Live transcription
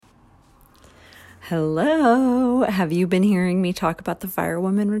Hello. Have you been hearing me talk about the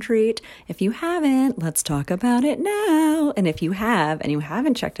Firewoman Retreat? If you haven't, let's talk about it now. And if you have and you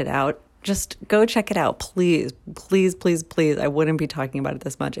haven't checked it out, just go check it out. Please, please, please, please. I wouldn't be talking about it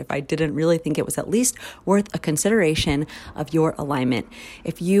this much if I didn't really think it was at least worth a consideration of your alignment.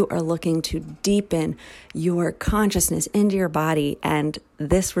 If you are looking to deepen your consciousness into your body, and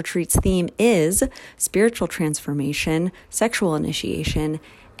this retreat's theme is spiritual transformation, sexual initiation,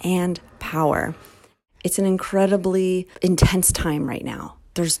 and power. It's an incredibly intense time right now.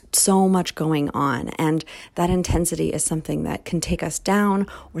 There's so much going on, and that intensity is something that can take us down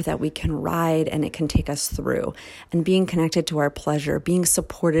or that we can ride, and it can take us through. And being connected to our pleasure, being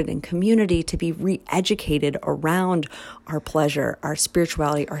supported in community to be re-educated around our pleasure, our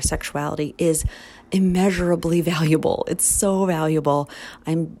spirituality, our sexuality is immeasurably valuable. It's so valuable.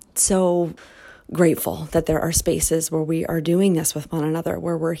 I'm so grateful that there are spaces where we are doing this with one another,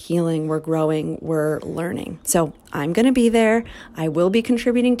 where we're healing, we're growing, we're learning. So I'm going to be there. I will be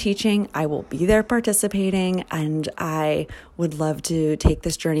contributing teaching. I will be there participating, and I would love to take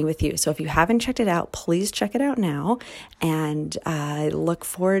this journey with you. So if you haven't checked it out, please check it out now, and I look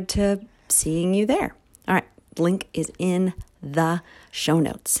forward to seeing you there. All right, link is in the show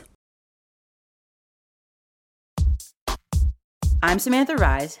notes. I'm Samantha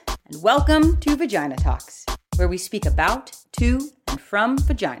Rise, and welcome to Vagina Talks, where we speak about, to, and from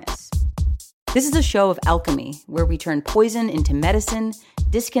vaginas. This is a show of alchemy, where we turn poison into medicine,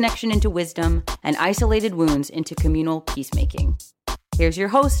 disconnection into wisdom, and isolated wounds into communal peacemaking. Here's your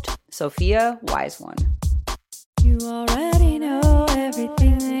host, Sophia Wise One. You already know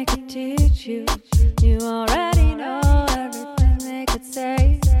everything they could teach you. You already know everything they could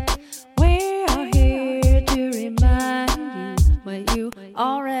say. We are here to remind you what you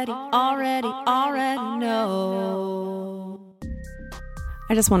already know.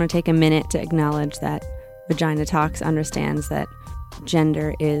 I just want to take a minute to acknowledge that Vagina Talks understands that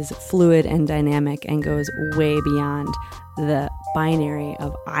gender is fluid and dynamic and goes way beyond the binary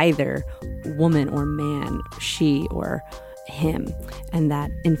of either woman or man, she or him, and that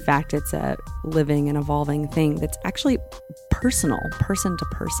in fact it's a living and evolving thing that's actually personal, person to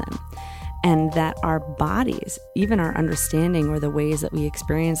person, and that our bodies, even our understanding or the ways that we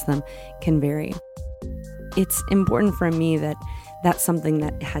experience them, can vary. It's important for me that that's something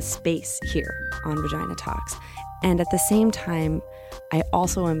that has space here on Vagina Talks. And at the same time, I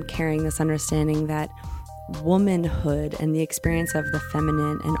also am carrying this understanding that womanhood and the experience of the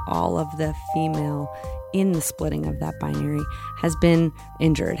feminine and all of the female in the splitting of that binary has been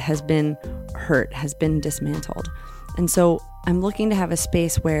injured, has been hurt, has been dismantled. And so I'm looking to have a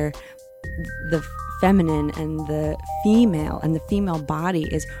space where the feminine and the female body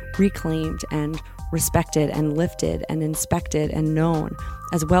is reclaimed and respected and lifted and inspected and known,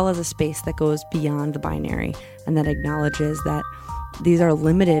 as well as a space that goes beyond the binary and that acknowledges that these are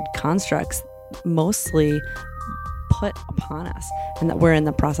limited constructs mostly put upon us, and that we're in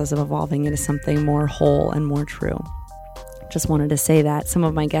the process of evolving into something more whole and more true. Just wanted to say that some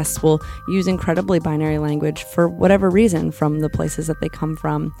of my guests will use incredibly binary language for whatever reason from the places that they come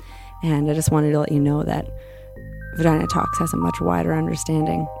from, and I just wanted to let you know that Vagina Talks has a much wider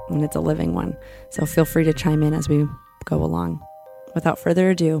understanding, and it's a living one. So feel free to chime in as we go along. Without further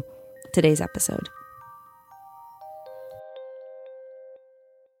ado, today's episode.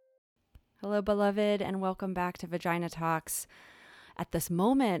 Hello, beloved, and welcome back to Vagina Talks. At this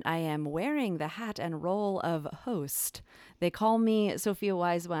moment, I am wearing the hat and role of host. They call me Sophia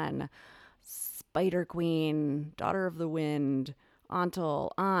Wise One, Spider Queen, Daughter of the Wind,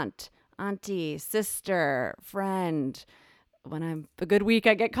 Auntie, sister, friend. When I'm a good week,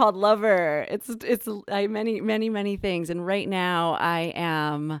 I get called lover. It's many things. And right now I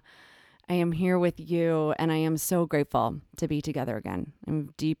am here with you, and I am so grateful to be together again. I'm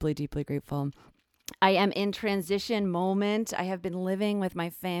deeply, deeply grateful. I am in transition moment. I have been living with my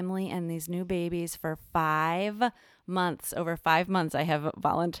family and these new babies for 5 months. Over 5 months, I have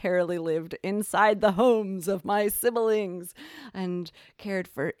voluntarily lived inside the homes of my siblings and cared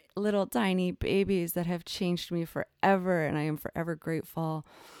for little tiny babies that have changed me forever, and I am forever grateful.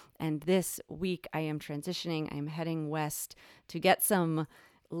 And this week, I am transitioning. I'm heading west to get some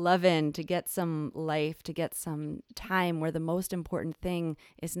loving, to get some life, to get some time where the most important thing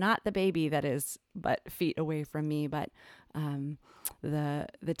is not the baby that is but feet away from me, but the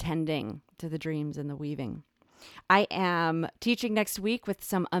tending to the dreams and the weaving. I am teaching next week with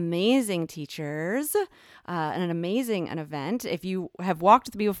some amazing teachers and an event. If you have walked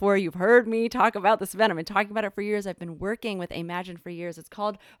with me before, you've heard me talk about this event. I've been talking about it for years. I've been working with Imagine for years. It's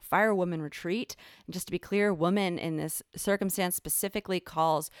called Fire Woman Retreat. And just to be clear, woman in this circumstance specifically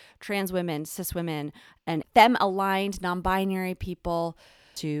calls trans women, cis women, and femme-aligned, non-binary people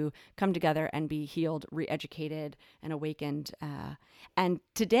to come together and be healed, re-educated, and awakened. And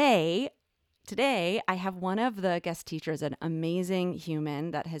Today, I have one of the guest teachers, an amazing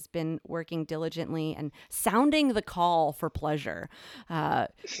human that has been working diligently and sounding the call for pleasure,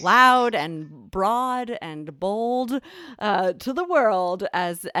 loud and broad and bold to the world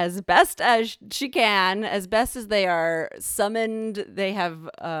as best as she can, as best as they are summoned. They have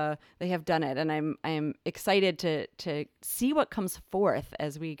done it, and I am excited to see what comes forth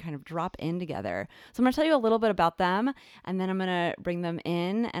as we kind of drop in together. So I'm going to tell you a little bit about them, and then I'm going to bring them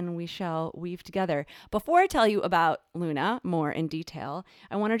in, and we shall weave together. Before I tell you about Luna more in detail,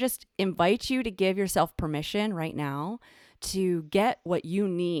 I want to just invite you to give yourself permission right now to get what you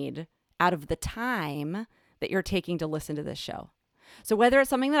need out of the time that you're taking to listen to this show. So whether it's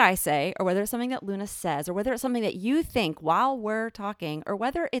something that I say, or whether it's something that Luna says, or whether it's something that you think while we're talking, or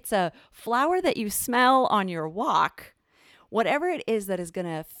whether it's a flower that you smell on your walk, whatever it is that is going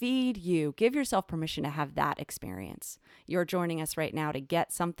to feed you, give yourself permission to have that experience. You're joining us right now to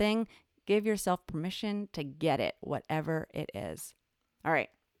get something. Give yourself permission to get it, whatever it is. All right.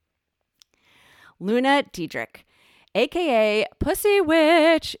 Luna Diedrich, aka Pussy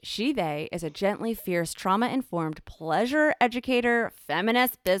Witch. They is a gently fierce, trauma-informed pleasure educator,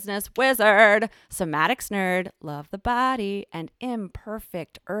 feminist business wizard, somatics nerd, love the body, and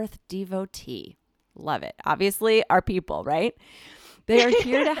imperfect earth devotee. Love it. Obviously, our people, right? They are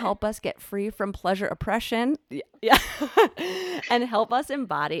here to help us get free from pleasure oppression, and help us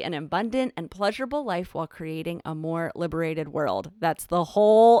embody an abundant and pleasurable life while creating a more liberated world. That's the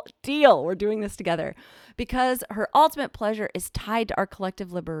whole deal. We're doing this together because her ultimate pleasure is tied to our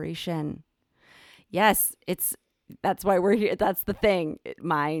collective liberation. Yes, that's why we're here. That's the thing.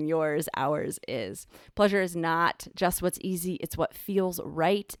 Mine, yours, ours is. Pleasure is not just what's easy. It's what feels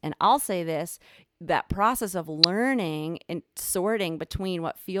right. And I'll say this, that process of learning and sorting between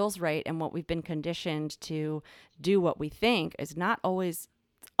what feels right and what we've been conditioned to do what we think is not always.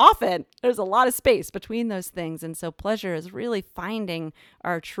 Often there's a lot of space between those things. And so pleasure is really finding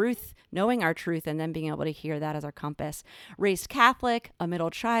our truth, knowing our truth, and then being able to hear that as our compass. Raised Catholic, a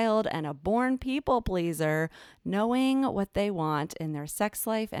middle child, and a born people pleaser, knowing what they want in their sex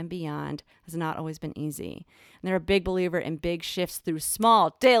life and beyond has not always been easy. And they're a big believer in big shifts through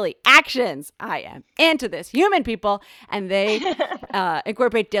small daily actions. I am into this, human people. And they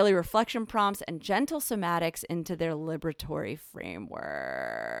incorporate daily reflection prompts and gentle somatics into their liberatory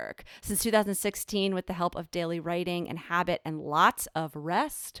framework. Since 2016, with the help of daily writing and habit and lots of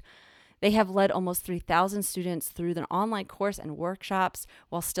rest, they have led almost 3,000 students through their online course and workshops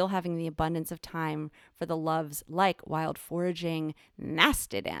while still having the abundance of time for the loves like wild foraging,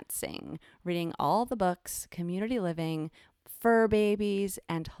 nasty dancing, reading all the books, community living, fur babies,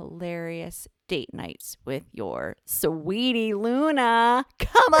 and hilarious date nights with your sweetie Luna.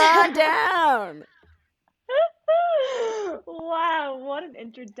 Come on down. Wow, what an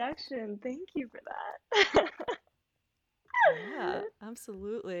introduction. Thank you for that. Yeah,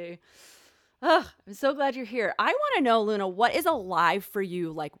 absolutely. Ugh, I'm so glad you're here. I want to know, Luna, what is alive for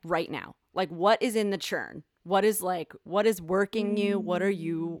you like right now? Like what is in the churn? What is working you? What are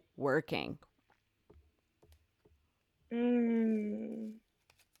you working?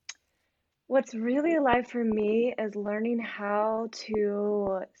 What's really alive for me is learning how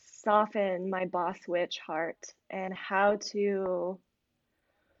to soften my boss witch heart and how to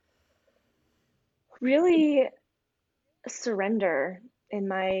really surrender in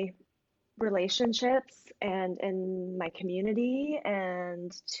my relationships and in my community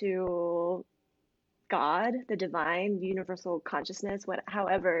and to God, the divine, universal consciousness,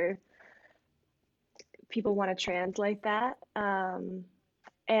 however people want to translate that.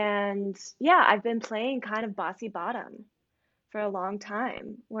 And yeah, I've been playing kind of bossy bottom for a long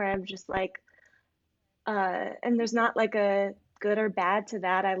time where I'm just like, and there's not like a good or bad to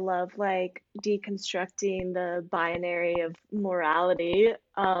that. I love like deconstructing the binary of morality.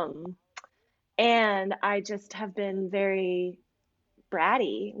 And I just have been very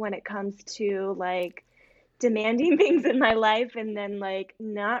bratty when it comes to like demanding things in my life and then like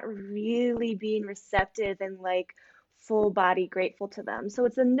not really being receptive and like full body grateful to them. So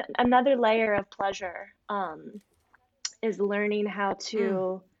it's another layer of pleasure, is learning how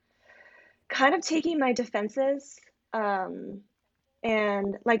to kind of taking my defenses,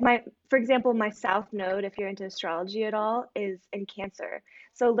 And like for example, my South Node, if you're into astrology at all, is in Cancer.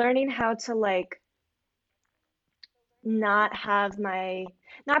 So learning how to like not have my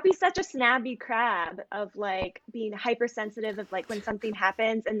not be such a snabby crab of like being hypersensitive of like when something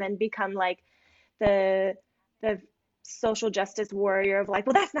happens and then become like the the social justice warrior of like,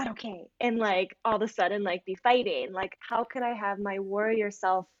 well, that's not okay, and like all of a sudden like be fighting. Like, how could I have my warrior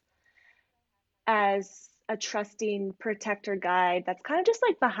self as a trusting protector guide that's kind of just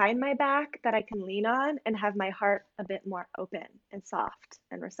like behind my back that I can lean on and have my heart a bit more open and soft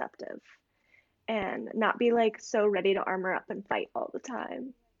and receptive and not be like so ready to armor up and fight all the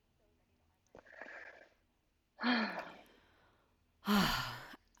time.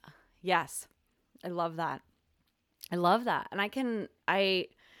 Yes. I love that. I love that. And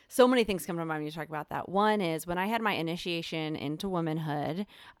so many things come to mind when you talk about that. One is when I had my initiation into womanhood,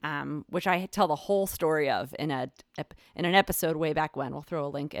 which I tell the whole story of in an episode way back when. We'll throw a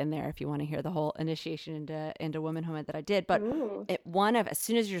link in there if you want to hear the whole initiation into womanhood that I did. But as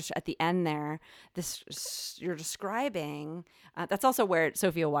soon as you're at the end there, you're describing. That's also where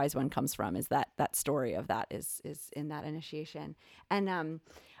Sophia Wise One comes from. Is that story of that is in that initiation. And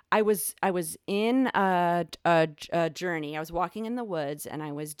I was in a journey. I was walking in the woods, and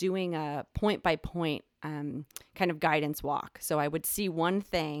I was doing a point by point kind of guidance walk. So I would see one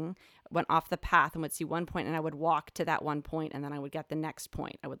thing, went off the path, and would see one point, and I would walk to that one point, and then I would get the next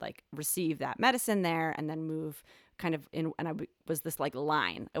point. I would like receive that medicine there, and then move kind of in. And was this like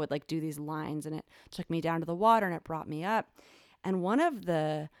line. I would like do these lines, and it took me down to the water, and it brought me up. And one of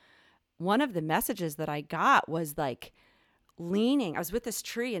the messages that I got was like, leaning. I was with this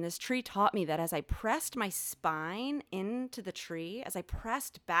tree, and this tree taught me that as I pressed my spine into the tree, as I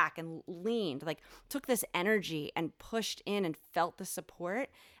pressed back and leaned, like took this energy and pushed in and felt the support,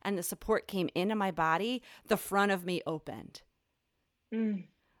 and the support came into my body, the front of me opened.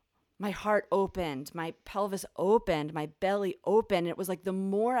 My heart opened, my pelvis opened, my belly opened. It was like the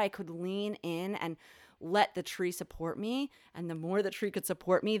more I could lean in and let the tree support me, and the more the tree could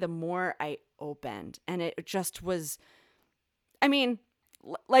support me, the more I opened. And it just was, I mean,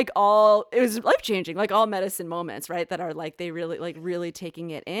 it was life-changing, like all medicine moments, right? That are like, they really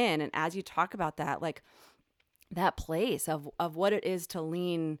taking it in. And as you talk about that, like that place of what it is to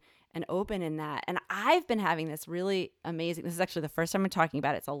lean and open in that. And I've been having this really amazing, this is actually the first time I'm talking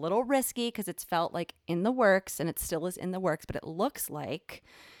about it. It's a little risky because it's felt like in the works, and it still is in the works, but it looks like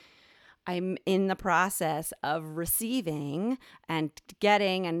I'm in the process of receiving and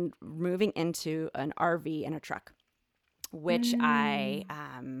getting and moving into an RV and a truck, which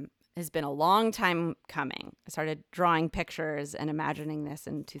has been a long time coming. I started drawing pictures and imagining this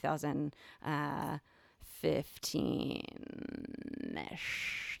in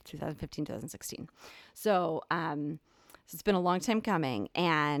 2015-ish, 2016. So it's been a long time coming.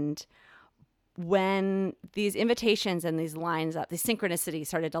 And when these invitations and these lines up, these synchronicities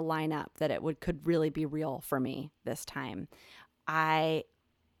started to line up, that it could really be real for me this time, I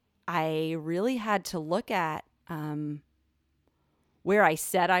really had to look at where I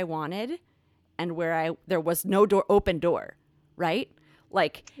said I wanted and where there was no open door, right?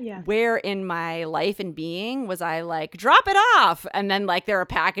 Like, where in my life and being was I like, drop it off. And then like there are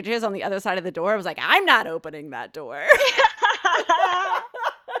packages on the other side of the door. I was like, I'm not opening that door.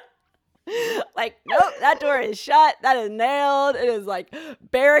 Like, nope, that door is shut. That is nailed. It is like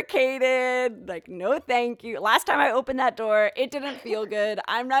barricaded. Like, no, thank you. Last time I opened that door, it didn't feel good.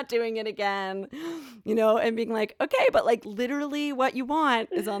 I'm not doing it again, and being like, okay, but like literally what you want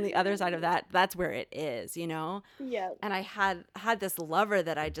is on the other side of that. That's where it is, Yeah. And I had this lover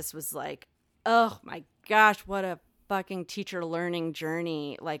that I just was like, oh my gosh, what a fucking teacher learning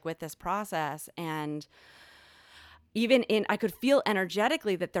journey, like with this process. And I could feel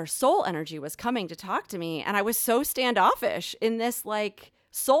energetically that their soul energy was coming to talk to me. And I was so standoffish in this like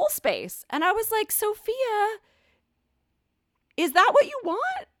soul space. And I was like, Sophia, is that what you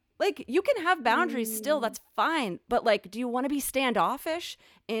want? Like, you can have boundaries still. That's fine. But like, do you want to be standoffish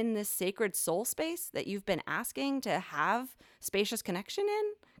in this sacred soul space that you've been asking to have spacious connection in?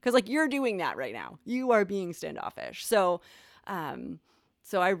 Because like, you're doing that right now. You are being standoffish. So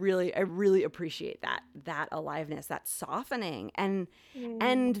I really appreciate that aliveness, that softening, and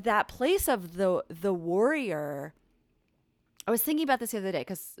that place of the warrior. I was thinking about this the other day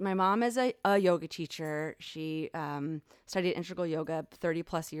because my mom is a yoga teacher. She studied integral yoga 30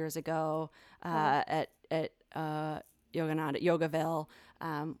 plus years ago at Yogaville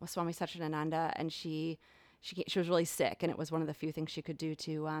with Swami Satchidananda, and she was really sick, and it was one of the few things she could do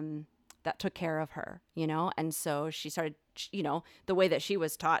to that took care of her, and so she started the way that she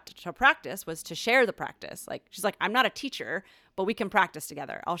was taught to practice was to share the practice. Like, she's like, I'm not a teacher, but we can practice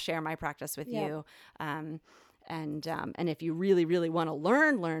together. I'll share my practice with you. And if you really, really want to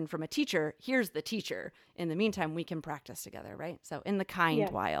learn from a teacher, here's the teacher. In the meantime, we can practice together, right? So in the kind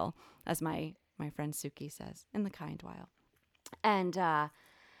while, as my friend Suki says, in the kind while. And oh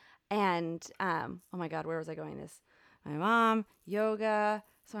my God, where was I going this? My mom, yoga,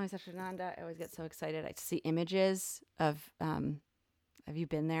 Swami Satchidananda. I always get so excited. I see images of, have you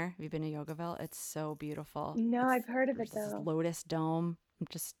been there? Have you been to Yogaville? It's so beautiful. No, I've heard of it This though. lotus dome. I'm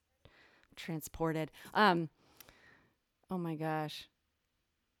just transported. Oh my gosh.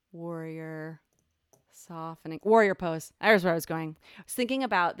 Warrior softening. Warrior pose. There's where I was going. I was thinking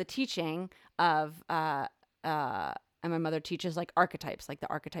about the teaching of, and my mother teaches like archetypes, like the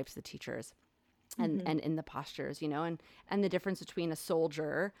archetypes of the teachers. And in the postures, and the difference between a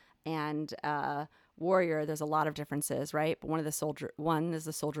soldier and a warrior, there's a lot of differences, right? But one is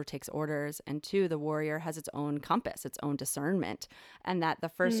the soldier takes orders, and two, the warrior has its own compass, its own discernment, and that the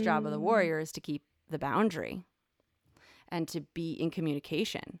first job of the warrior is to keep the boundary and to be in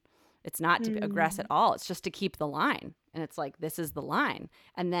communication. It's not to aggress at all. It's just to keep the line. And it's like, this is the line.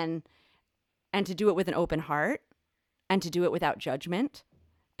 And to do it with an open heart, and to do it without judgment,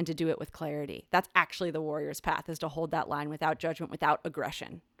 and to do it with clarity. That's actually the warrior's path, is to hold that line without judgment, without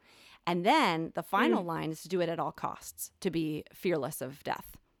aggression. And then the final line is to do it at all costs, to be fearless of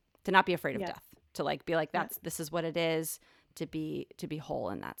death, to not be afraid of death, to like be like, this is what it is, to be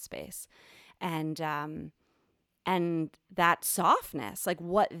whole in that space. And that softness, like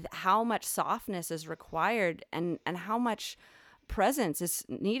how much softness is required, and how much presence is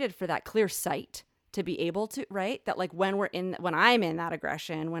needed for that clear sight, to be able to, right? That like when I'm in that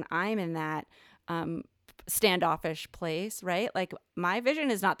aggression, when I'm in that standoffish place, right? Like my vision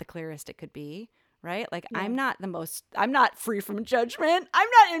is not the clearest it could be, right? Like I'm not free from judgment. I'm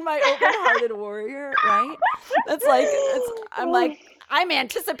not in my open-hearted warrior, right? That's like, I'm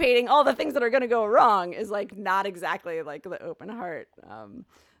anticipating all the things that are going to go wrong is like not exactly like the open heart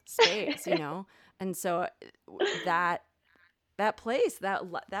space, And so that place,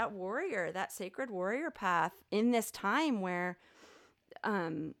 that warrior, that sacred warrior path in this time where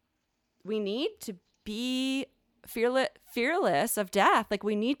we need to be fearless of death. Like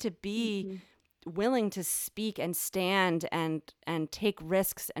we need to be willing to speak and stand and take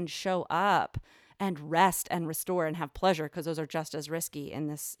risks and show up and rest and restore and have pleasure, because those are just as risky in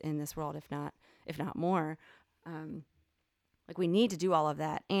this world, if not more. Like we need to do all of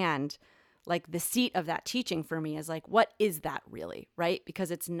that. And like the seat of that teaching for me is like, what is that really, right?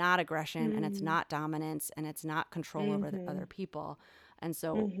 Because it's not aggression and it's not dominance and it's not control over the other people. And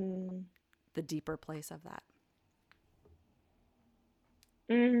so the deeper place of that.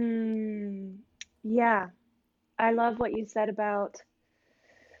 Yeah. I love what you said about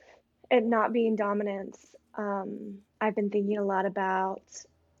it not being dominance. I've been thinking a lot about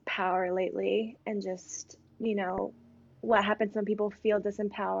power lately, and just, what happens when people feel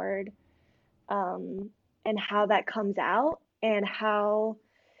disempowered. And how that comes out, and how,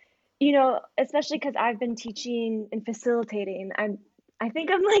 especially because I've been teaching and facilitating, I think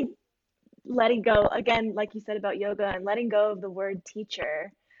I'm like letting go again, like you said about yoga, and letting go of the word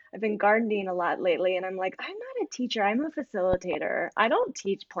teacher. I've been gardening a lot lately, and I'm like, I'm not a teacher, I'm a facilitator. I don't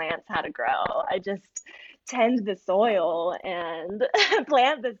teach plants how to grow. I just tend the soil and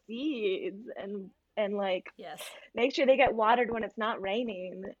plant the seeds, and like make sure they get watered when it's not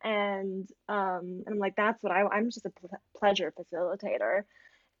raining. And I'm like, that's what I'm just a pleasure facilitator.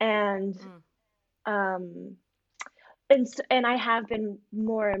 And and I have been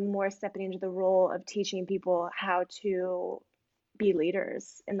more and more stepping into the role of teaching people how to be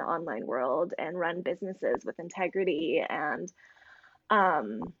leaders in the online world and run businesses with integrity. And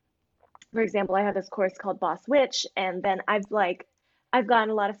for example, I have this course called Boss Witch, and then I've gotten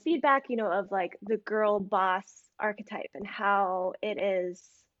a lot of feedback, of like the girl boss archetype and how it is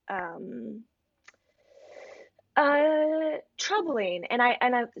troubling.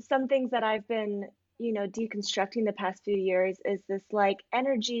 And some things that I've been, deconstructing the past few years is this like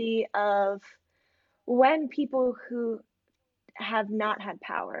energy of when people who have not had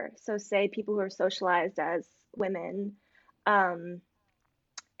power, so say people who are socialized as women, and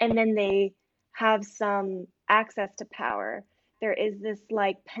then they have some access to power, there is this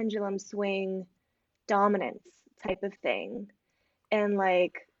like pendulum swing dominance type of thing. And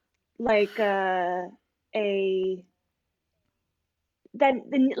like then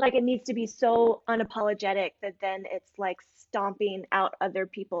like it needs to be so unapologetic that then it's like stomping out other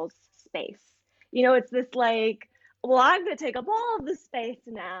people's space. It's this like, well, I'm going to take up all of the space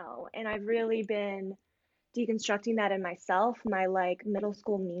now. And I've really been deconstructing that in myself, my like middle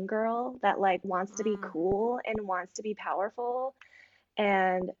school mean girl that like wants to be Mm. cool and wants to be powerful.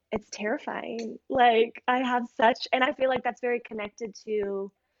 And it's terrifying. Like I have such, and I feel like that's very connected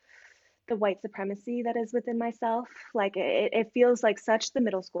to the white supremacy that is within myself. Like it feels like such the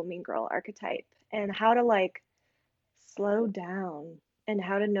middle school mean girl archetype, and how to like slow down and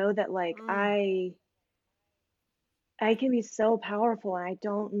how to know that like Mm. I can be so powerful and I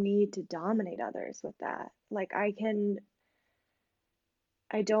don't need to dominate others with that. Like I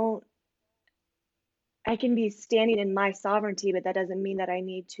don't I can be standing in my sovereignty, but that doesn't mean that I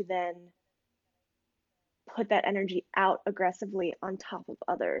need to then put that energy out aggressively on top of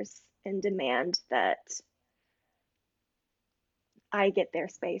others and demand that I get their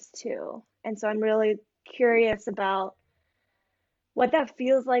space too. And so I'm really curious about what that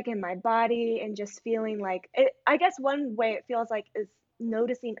feels like in my body and just feeling like it, I guess one way it feels like is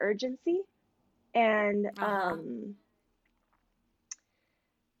noticing urgency and Uh-huh.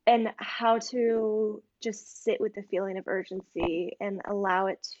 how to just sit with the feeling of urgency and allow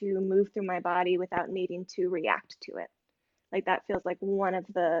it to move through my body without needing to react to it. Like that feels like one of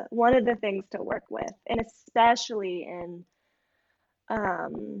the things to work with, and especially in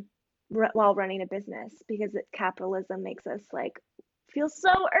um, while running a business, because capitalism makes us like feel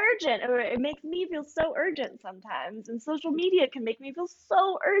so urgent, or it makes me feel so urgent sometimes, and social media can make me feel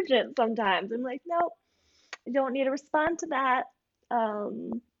so urgent sometimes. I'm like, nope, I don't need to respond to that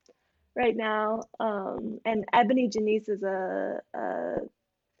um, right now. And Ebony Janice is a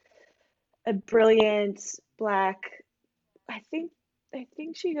brilliant black. I think I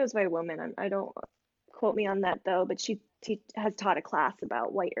think she goes by woman. I don't quote me on that though, but she has taught a class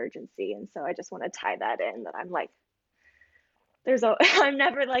about white urgency, and so I just want to tie that in. That I'm like, I'm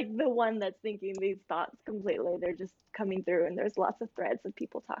never like the one that's thinking these thoughts completely. They're just coming through, and there's lots of threads of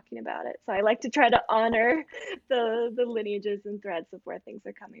people talking about it. So I like to try to honor the lineages and threads of where things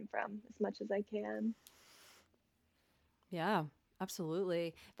are coming from as much as I can. Yeah,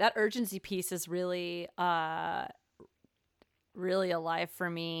 absolutely. That urgency piece is really really alive for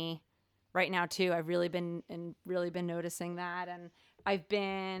me right now too. I've really been noticing that, and I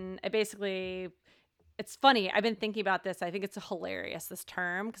basically, it's funny. I've been thinking about this. I think it's hilarious, this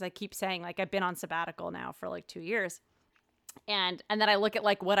term, because I keep saying like I've been on sabbatical now for like 2 years. And then I look at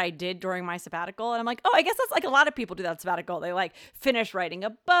like what I did during my sabbatical, and I'm like, oh, I guess that's like a lot of people do that sabbatical. They like finish writing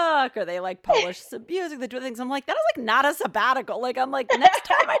a book, or they like publish some music, they do things. I'm like, that is like not a sabbatical. Like, I'm like, next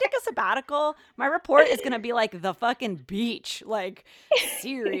time I take a sabbatical, my report is gonna be like the fucking beach. Like,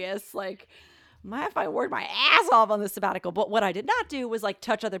 serious. Like, if I worked my ass off on this sabbatical. But what I did not do was like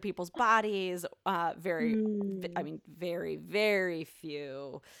touch other people's bodies. I Mm, mean, very, very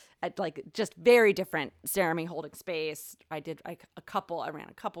few. At like just very different ceremony holding space. I ran a couple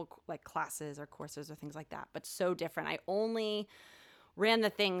like classes or courses or things like that, but so different. I only ran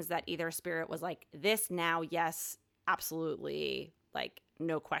the things that either spirit was like, this now, yes, absolutely, like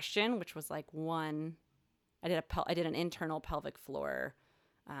no question, which was like one. I did an internal pelvic floor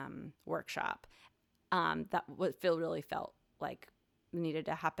workshop that really felt like needed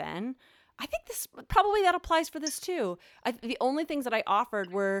to happen. I think this probably that applies for this too. The only things that I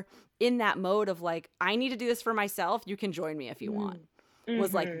offered were in that mode of like, I need to do this for myself. You can join me if you want.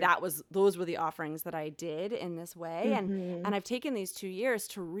 Was like mm-hmm, those were the offerings that I did in this way, mm-hmm. and I've taken these 2 years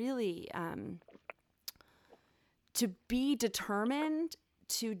to really to be determined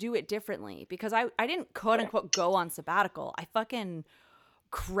to do it differently, because I didn't quote unquote go on sabbatical. I fucking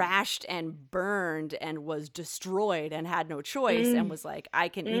crashed and burned and was destroyed and had no choice, and Mm, was like, I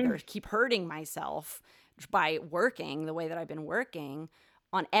can either mm, keep hurting myself by working the way that I've been working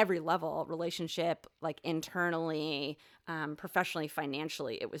on every level, relationship, like internally, professionally,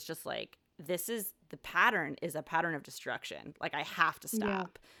 financially. It was just like, this is the pattern, is a pattern of destruction. Like, I have to yeah,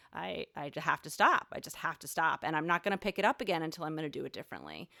 stop. I just have to stop. I just have to stop. And I'm not going to pick it up again until I'm going to do it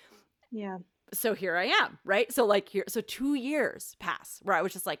differently. yeah. So here I am, right? So like so 2 years pass where I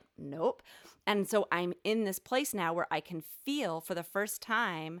was just like, nope. And so I'm in this place now where I can feel for the first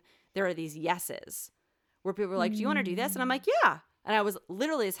time there are these yeses where people are like, do you want to do this? And I'm Mm, like, yeah. And I was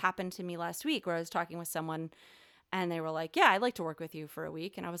literally, this happened to me last week where I was talking with someone and they were like, yeah, I'd like to work with you for a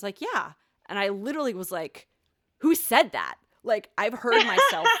week. And I was like, yeah. And I literally was like, who said that? Like, I've heard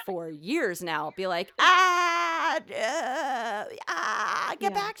myself for years now be like, get yeah.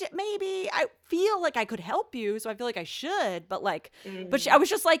 back to it. Maybe I feel like I could help you, so I feel like I should. But like, I Mm, was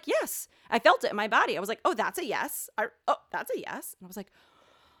just like, yes. I felt it in my body. I was like, oh, that's a yes. Oh, that's a yes. And I was like,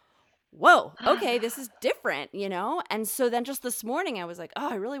 whoa, okay, this is different, you know? And so then just this morning I was like, oh,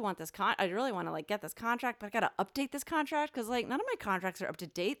 I really want this I really want to like get this contract, but I got to update this contract because like none of my contracts are up to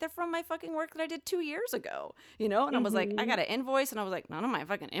date. They're from my fucking work that I did 2 years ago, you know? And I was like, I got to invoice, and I was like, none of my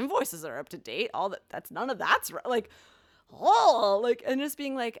fucking invoices are up to date. None of that's like, oh, like, and just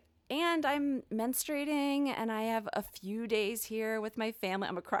being like, and I'm menstruating and I have a few days here with my family.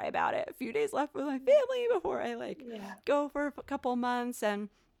 I'm gonna cry about it. A few days left with my family before I like go for a couple months. And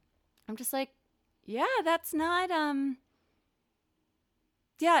I'm just like, yeah, that's not,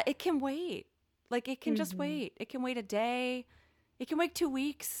 yeah, it can wait. Like it can just wait. It can wait a day. It can wait 2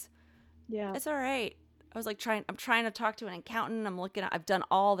 weeks. Yeah. It's all right. I was like I'm trying to talk to an accountant. I've done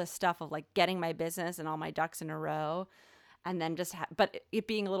all this stuff of like getting my business and all my ducks in a row. And then just, but it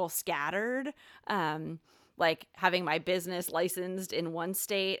being a little scattered, like having my business licensed in one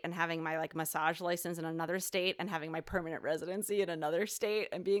state and having my like massage license in another state and having my permanent residency in another state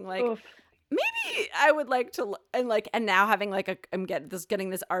and being like, Oof. maybe I would like to, and now having like I'm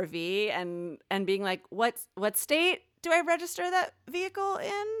getting this RV and being like, what state do I register that vehicle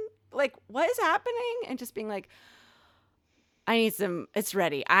in? Like, what is happening? And just being like, it's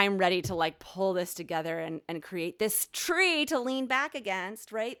ready. I'm ready to like pull this together and create this tree to lean back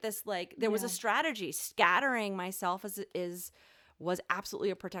against, right? This like, there was a strategy. Scattering myself was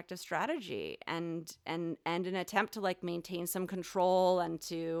absolutely a protective strategy and an attempt to like maintain some control and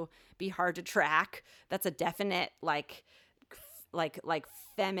to be hard to track. That's a definite like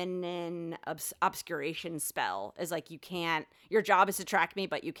feminine obscuration spell, is like, your job is to track me,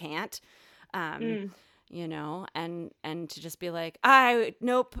 but you can't. You know, and to just be like,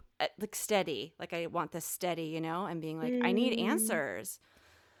 nope, like steady, like I want this steady, you know, and being like, I need answers,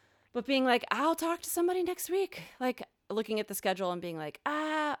 but being like, I'll talk to somebody next week, like looking at the schedule and being like,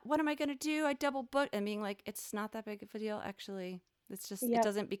 what am I going to do? I double booked, and being like, it's not that big of a deal, actually. It's just, it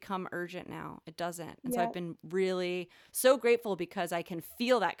doesn't become urgent now. It doesn't. And so I've been really so grateful because I can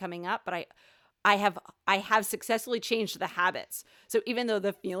feel that coming up, but I have successfully changed the habits. So even though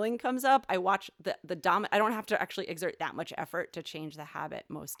the feeling comes up, I watch the I don't have to actually exert that much effort to change the habit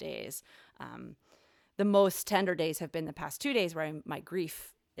most days. The most tender days have been the past 2 days where my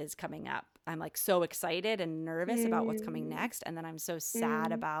grief is coming up. I'm like so excited and nervous about what's coming next. And then I'm so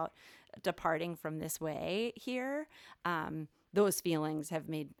sad about departing from this way here. Those feelings have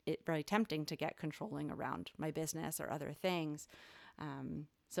made it very tempting to get controlling around my business or other things.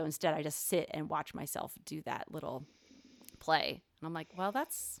 So instead, I just sit and watch myself do that little play. And I'm like, well,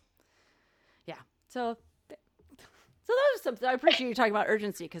 yeah. So that was something. I appreciate you talking about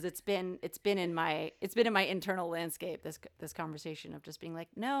urgency, because it's been in my internal landscape, this conversation of just being like,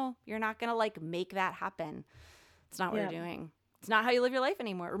 no, you're not going to like make that happen. It's not what you're doing. It's not how you live your life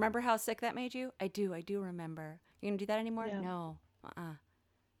anymore. Remember how sick that made you? I do remember. You're going to do that anymore? Yeah. No.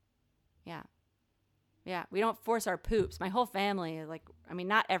 Yeah. Yeah, we don't force our poops. My whole family is like, I mean,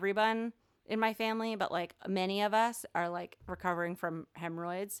 not everyone in my family, but like many of us are like recovering from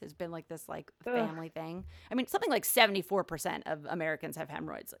hemorrhoids. Has been like this like family thing. I mean, something like 74% of Americans have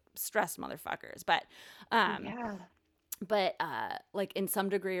hemorrhoids, like stressed motherfuckers. But, like in some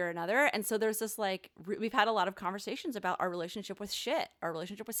degree or another. And so there's this like, we've had a lot of conversations about our relationship with shit, our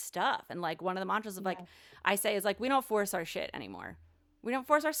relationship with stuff. And like one of the mantras of like, I say is like, we don't force our shit anymore. We don't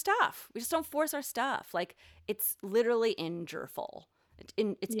force our stuff. We just don't force our stuff. Like, it's literally injureful.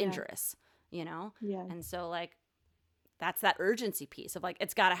 It's injurious, you know? Yeah. And so, like, that's that urgency piece of, like,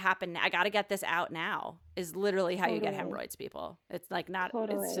 it's got to happen. I got to get this out now is literally how you get hemorrhoids, people. It's, like, not,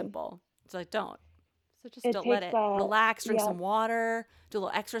 it's simple. It's like, don't. So just don't let it. Relax, drink some water, do a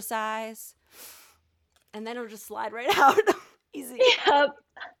little exercise, and then it'll just slide right out. Easy. Yep.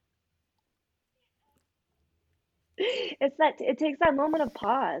 It takes that moment of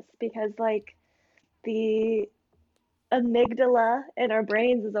pause, because like the amygdala in our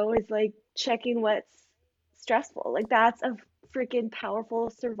brains is always like checking what's stressful. Like that's a freaking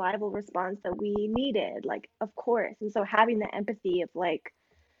powerful survival response that we needed, like, of course. And so having the empathy of like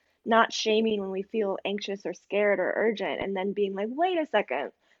not shaming when we feel anxious or scared or urgent, and then being like, wait a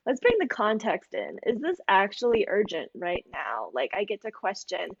second, let's bring the context in. Is this actually urgent right now? Like, I get to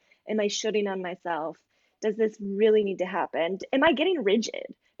question, am I shooting on myself? Does this really need to happen? Am I getting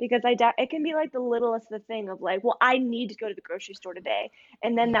rigid? Because it can be like the littlest of the thing of like, well, I need to go to the grocery store today.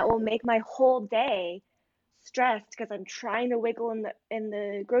 And then that will make my whole day stressed because I'm trying to wiggle in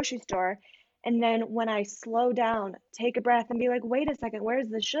the grocery store. And then when I slow down, take a breath and be like, wait a second, where's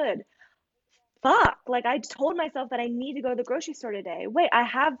the should? Fuck, like I told myself that I need to go to the grocery store today. Wait, I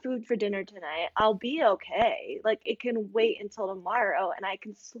have food for dinner tonight. I'll be okay. Like it can wait until tomorrow, and I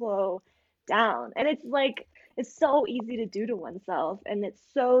can slow down. And it's like, it's so easy to do to oneself. And it's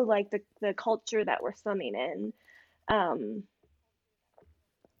so like the culture that we're swimming in. Um,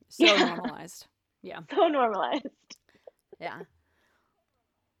 So yeah, normalized. Yeah. so normalized. Yeah.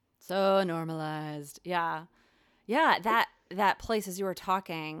 So normalized. Yeah. Yeah, that place as you were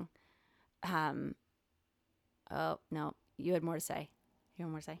talking, um oh, no, you had more to say. You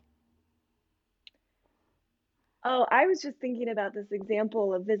had more to say. Oh, I was just thinking about this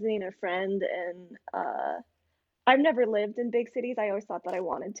example of visiting a friend, and I've never lived in big cities. I always thought that I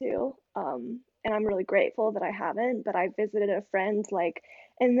wanted to. And I'm really grateful that I haven't, but I visited a friend like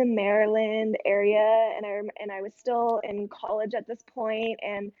in the Maryland area, and I was still in college at this point,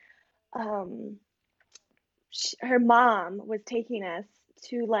 and um her mom was taking us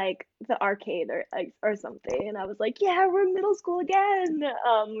to like the arcade or like or something, and I was like, yeah, we're in middle school again.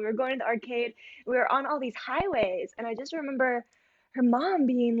 We were going to the arcade. We were on all these highways, and I just remember her mom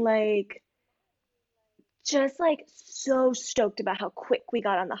being like just like so stoked about how quick we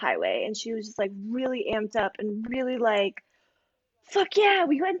got on the highway, and she was just like really amped up and really like, fuck yeah,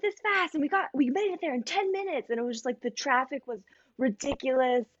 we went this fast and we made it there in 10 minutes. And it was just like the traffic was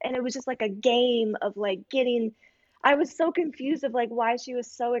ridiculous, and it was just like a game of like getting. I was so confused of like why she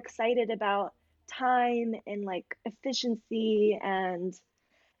was so excited about time and like efficiency, and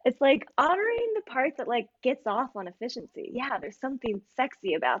it's like honoring the part that like gets off on efficiency. Yeah, there's something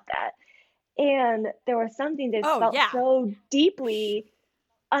sexy about that. And there was something that Oh, felt yeah. so deeply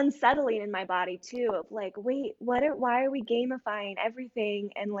unsettling in my body too, of like, wait, why are we gamifying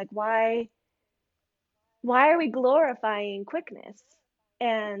everything, and like why are we glorifying quickness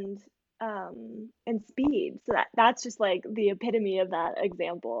and speed? So that's just like the epitome of that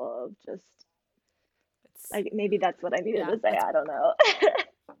example of just It's like, maybe that's what I needed yeah, to say. that's I don't know.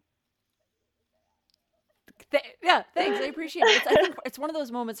 yeah, thanks. I appreciate it. I think it's one of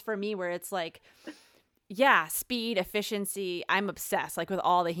those moments for me where it's like, yeah, speed, efficiency. I'm obsessed, like with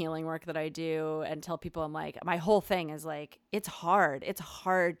all the healing work that I do, and tell people, I'm like, my whole thing is like, it's hard. It's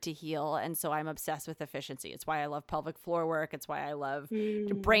hard to heal. And so I'm obsessed with efficiency. It's why I love pelvic floor work. It's why I love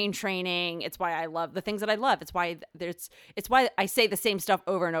Mm, brain training. It's why I love the things that I love. It's why I say the same stuff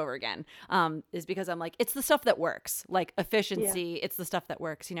over and over again. Is because I'm like, it's the stuff that works, like yeah. efficiency. It's the stuff that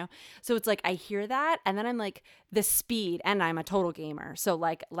works, you know? So it's like, I hear that. And then I'm like, the speed, and I'm a total gamer. So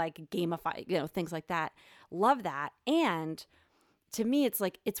like gamify, you know, things like that. Love that. And to me, it's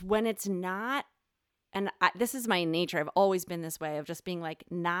like, it's when it's not, and this is my nature. I've always been this way of just being like,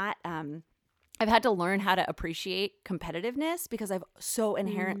 not, I've had to learn how to appreciate competitiveness because I've so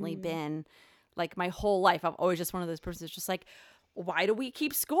inherently Mm, been like my whole life. I'm always just one of those persons that's just like, why do we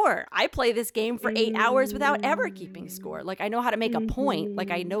keep score? I play this game for 8 hours without ever keeping score. mm, Like, I know how to make a point.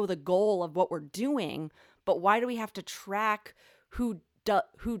 Like, I mm-hmm, know the goal of what we're doing, but why do we have to track who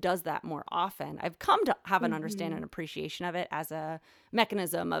does that more often? I've come to have an understanding mm-hmm, and appreciation of it as a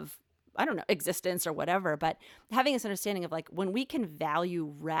mechanism of, I don't know, existence or whatever, but having this understanding of like, when we can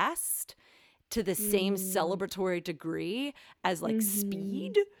value rest to the same mm, celebratory degree as like mm-hmm,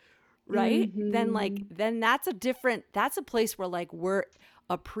 speed, right? mm-hmm. Then that's a place where like we're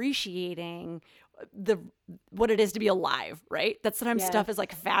appreciating the what it is to be alive, right? That sometimes Yes. stuff is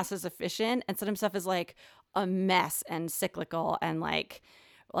like fast as efficient, and sometimes stuff is like a mess and cyclical, and like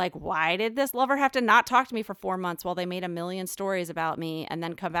why did this lover have to not talk to me for 4 months while they made a million stories about me, and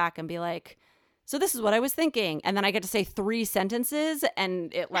then come back and be like, so this is what I was thinking, and then I get to say 3 sentences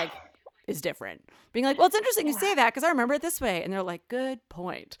and it like is different. Being like, well, it's interesting you Yeah. say that because I remember it this way. And they're like, good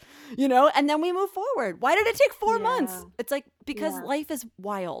point. You know, and then we move forward. Why did it take 4 months? Yeah. It's like, because Yeah. life is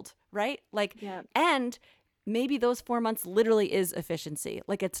wild, right? Like, Yeah. and maybe those 4 months literally is efficiency.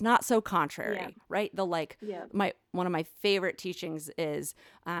 Like, it's not so Yeah. contrary, right? The like, Yeah. one of my favorite teachings is,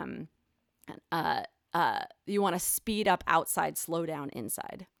 uh, you want to speed up outside, slow down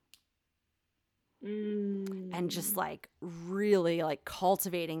inside, and just Mm. like really like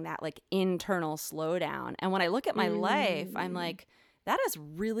cultivating that like internal slowdown. And when I look at my life, I'm Mm. like, that has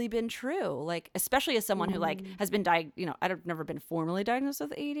really been true. Like, especially as someone who like Mm. has been I've never been formally diagnosed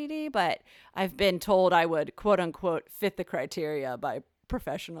with ADD, but I've been told I would quote unquote fit the criteria by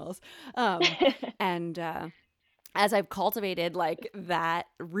professionals. And as I've cultivated like that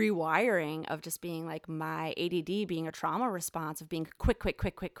rewiring of just being like my ADD being a trauma response of being quick, quick,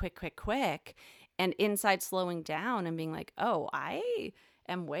 quick, quick, quick, quick, quick, and inside slowing down and being like, oh, I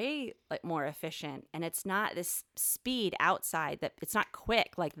am way like more efficient, and it's not this speed outside, that it's not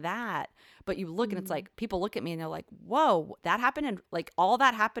quick like that. But you look and it's Mm. like, people look at me and they're like, whoa, that happened in like all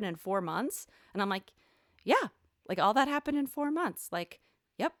that happened in 4 months. And I'm like, yeah, like all that happened in 4 months. Like,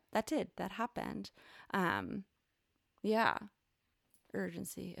 yep, that happened. Um, yeah.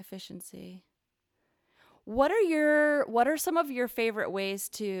 urgency, efficiency. What are some of your favorite ways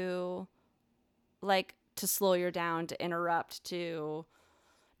to like to slow you down, to interrupt, to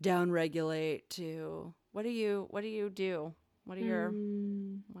downregulate, to what do you do? What are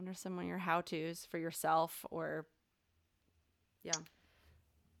some of your how-tos for yourself or yeah.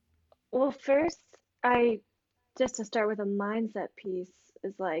 Well, first, I just to start with a mindset piece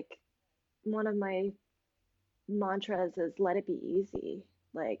is like one of my mantras is let it be easy.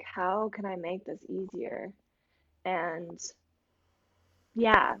 Like, how can I make this easier? And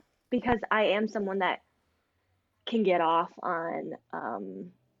yeah, because I am someone that can get off on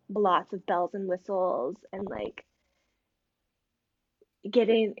lots of bells and whistles and like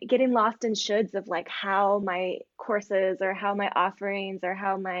getting lost in shoulds of like how my courses or how my offerings or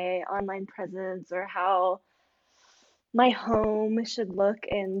how my online presence or how my home should look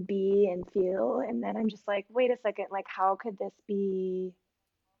and be and feel. And then I'm just like, wait a second, like how could this be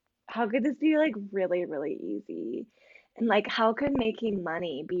like really, really easy? And like how could making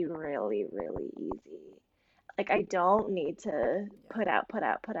money be really, really easy? Like I don't need to put out.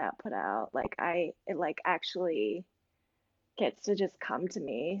 Like it like actually gets to just come to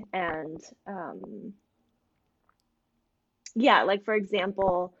me. And yeah, like for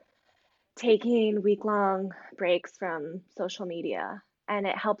example, taking week-long breaks from social media. And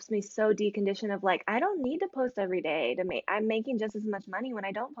it helps me so decondition of like, I don't need to post every day to make, I'm making just as much money when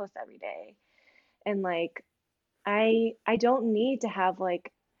I don't post every day. And like, I don't need to have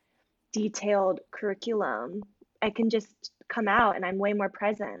like detailed curriculum. I can just come out and I'm way more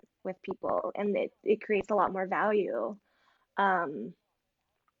present with people and it creates a lot more value. Um,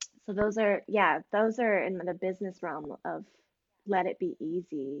 so those are in the business realm of let it be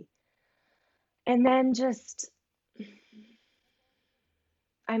easy. And then just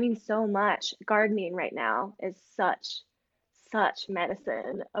I mean, so much. Gardening right now is such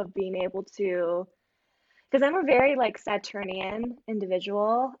medicine of being able to, because I'm a very like Saturnian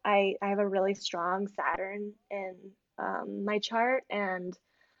individual. I have a really strong Saturn in my chart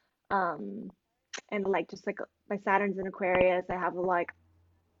um and like just like my Saturn's in Aquarius. I have like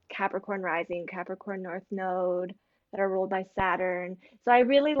Capricorn rising, Capricorn North Node that are ruled by Saturn. So I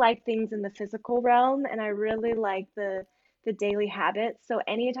really like things in the physical realm and I really like the daily habits. So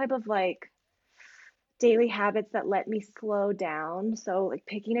any type of like daily habits that let me slow down. So like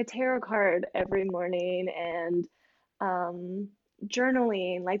picking a tarot card every morning and um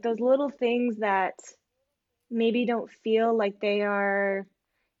journaling, like those little things that maybe don't feel like they are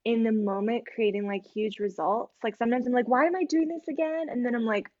in the moment creating like huge results. Like sometimes I'm like, why am I doing this again? And then I'm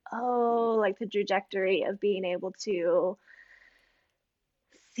like, oh, like the trajectory of being able to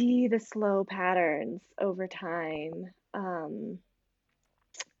see the slow patterns over time.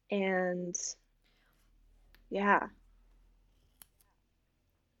 And yeah.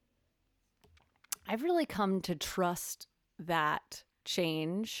 I've really come to trust that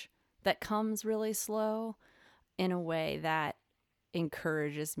change that comes really slow in a way that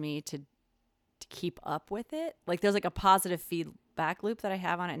encourages me to keep up with it. Like there's like a positive feedback loop that I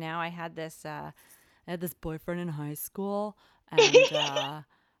have on it now. I had this boyfriend in high school and I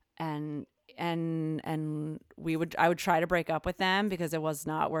would try to break up with them because it was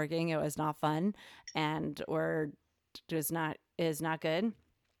not working. It was not fun or it is not good.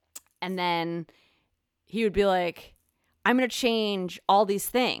 And then he would be like, I'm going to change all these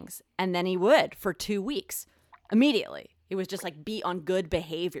things. And then he would for 2 weeks immediately. It was just like be on good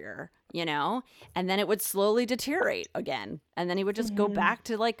behavior, you know? And then it would slowly deteriorate again. And then he would just go back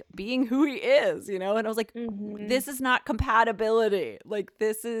to like being who he is, you know? And I was like, this is not compatibility. Like,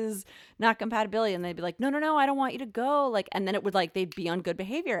 this is not compatibility. And they'd be like, no, I don't want you to go. Like, and then it would like, they'd be on good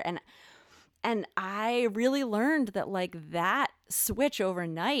behavior. And I really learned that like that switch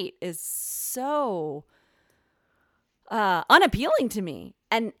overnight is so unappealing to me.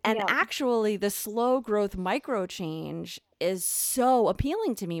 And actually the slow growth micro change is so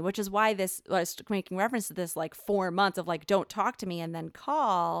appealing to me, which is why I was making reference to this like 4 months of like, don't talk to me and then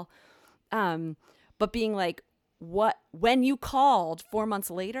call. But being like, when you called 4 months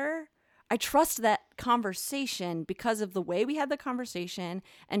later, I trust that conversation because of the way we had the conversation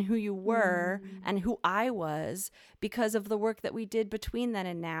and who you were and who I was, because of the work that we did between then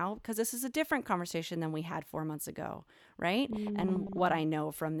and now, because this is a different conversation than we had 4 months ago, right? And what I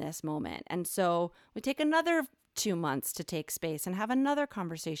know from this moment. And so we take another 2 months to take space and have another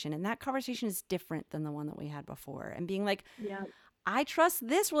conversation. And that conversation is different than the one that we had before. And being like, I trust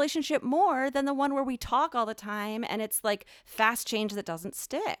this relationship more than the one where we talk all the time and it's like fast change that doesn't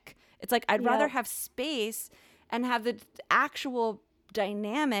stick. It's like I'd rather have space and have the actual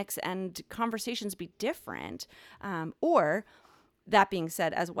dynamics and conversations be different, or that being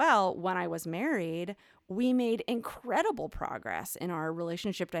said as well, when I was married, we made incredible progress in our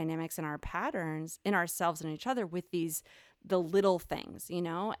relationship dynamics and our patterns in ourselves and each other with the little things, you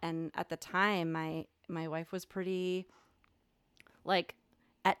know? And at the time, my wife was pretty, like,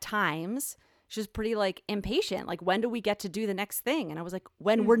 at times she was pretty, like, impatient. Like, when do we get to do the next thing? And I was like,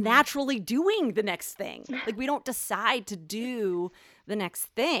 when we're naturally doing the next thing. Like, we don't decide to do the next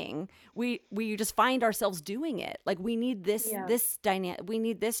thing. We just find ourselves doing it. Like, we need this dynamic. We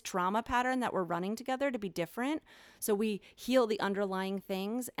need this trauma pattern that we're running together to be different. So we heal the underlying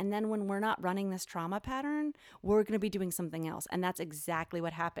things. And then when we're not running this trauma pattern, we're going to be doing something else. And that's exactly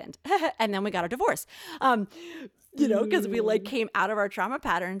what happened. And then we got a divorce. You know, because we, like, came out of our trauma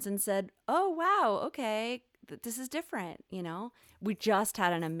patterns and said, oh, wow, okay, this is different, you know? We just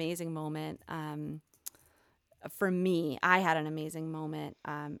had an amazing moment. For me, I had an amazing moment.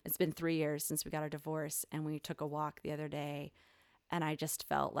 It's been 3 years since we got a divorce, and we took a walk the other day, and I just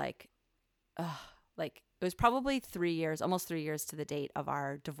felt like it was probably 3 years, almost 3 years to the date of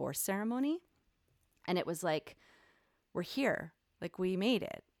our divorce ceremony. And it was like, we're here. Like, we made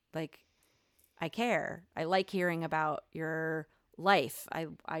it. Like, I care. I like hearing about your life. I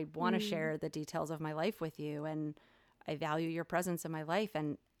want to share the details of my life with you, and I value your presence in my life,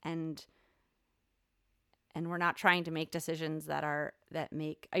 and we're not trying to make decisions that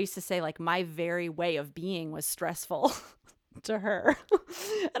make, I used to say, like, my very way of being was stressful to her.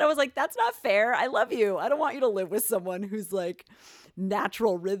 And I was like, that's not fair. I love you. I don't want you to live with someone whose, like,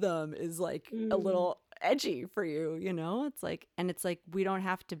 natural rhythm is, like, a little edgy for you, you know? It's like, and it's like, we don't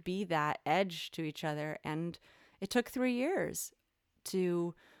have to be that edge to each other. And it took 3 years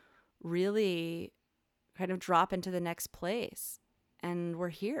to really kind of drop into the next place. And we're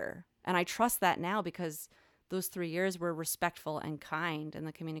here. And I trust that now, because those 3 years were respectful and kind in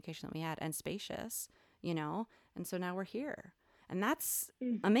the communication that we had, and spacious, you know? And so now we're here. And that's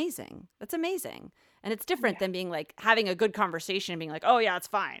amazing. That's amazing. And it's different than being, like, having a good conversation and being like, oh yeah, it's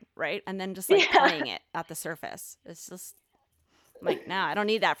fine. Right. And then just, like, playing it at the surface. It's just like, no, I don't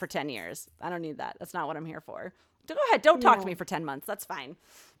need that for 10 years. I don't need that. That's not what I'm here for. Go ahead. Don't talk to me for 10 months. That's fine.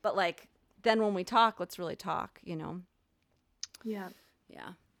 But, like, then when we talk, let's really talk, you know? Yeah. Yeah.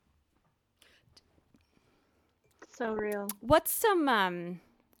 So real. What's some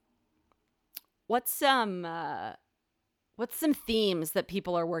themes that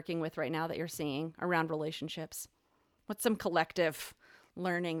people are working with right now that you're seeing around relationships? What's some collective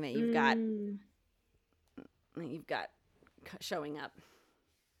learning that you've got showing up?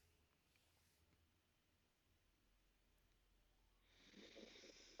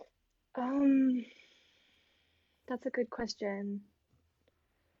 That's a good question.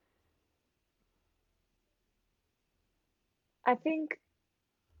 I think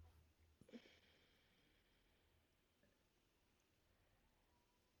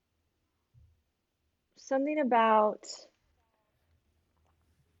something about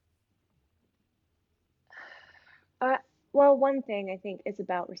well, one thing I think is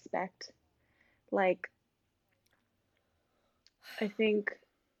about respect. Like, I think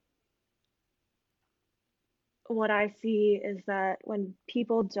what I see is that when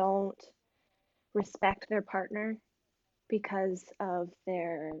people don't respect their partner because of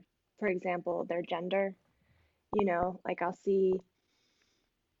their, for example, their gender, you know, like, I'll see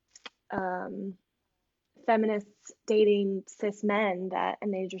feminists dating cis men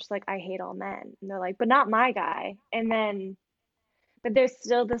and they're just like, I hate all men. And they're like, but not my guy. And then, but there's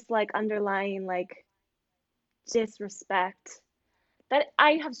still this, like, underlying, like, disrespect that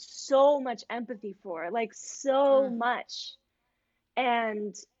I have so much empathy for, like, so much.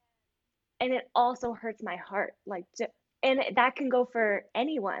 And it also hurts my heart, like, and that can go for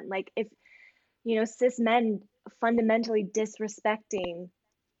anyone. Like, if, you know, cis men fundamentally disrespecting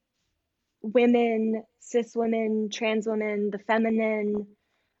women, cis women, trans women, the feminine,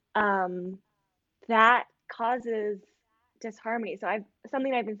 that causes disharmony. So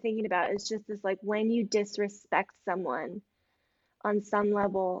something I've been thinking about is just this, like, when you disrespect someone on some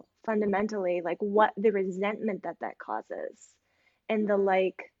level, fundamentally, like, what the resentment that causes, and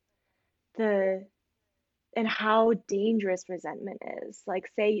and how dangerous resentment is. Like,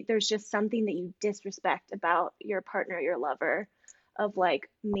 say there's just something that you disrespect about your partner, your lover, of, like,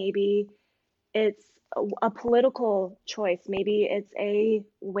 maybe it's a political choice, maybe it's a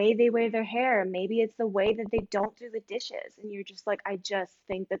way they wear their hair, maybe it's the way that they don't do the dishes, and you're just like, I just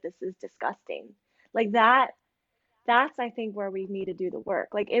think that this is disgusting. Like, that's, I think, where we need to do the work.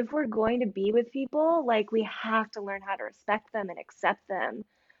 Like, if we're going to be with people, like, we have to learn how to respect them and accept them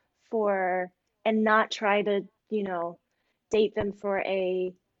and not try to, you know, date them for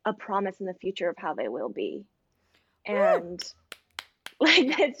a promise in the future of how they will be. And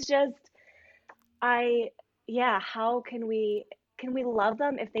Like it's just how can we love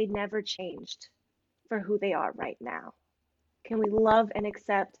them if they never changed for who they are right now? Can we love and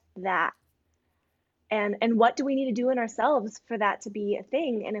accept that? And what do we need to do in ourselves for that to be a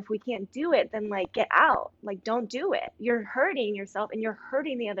thing? And if we can't do it, then like get out. Like don't do it. You're hurting yourself and you're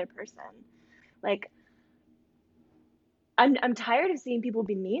hurting the other person. Like I'm tired of seeing people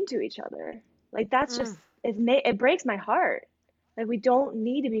be mean to each other. Like that's just it breaks my heart. Like we don't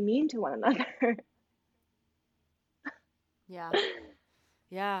need to be mean to one another. Yeah.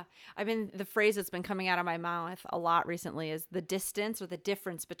 Yeah. I mean, the phrase that's been coming out of my mouth a lot recently is the distance or the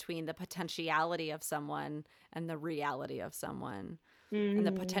difference between the potentiality of someone and the reality of someone, and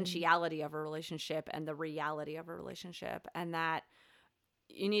the potentiality of a relationship and the reality of a relationship. And that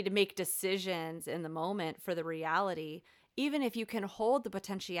you need to make decisions in the moment for the reality. Even if you can hold the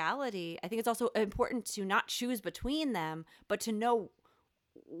potentiality, I think it's also important to not choose between them, but to know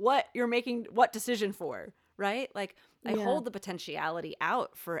what you're making what decision for, right? Like I hold the potentiality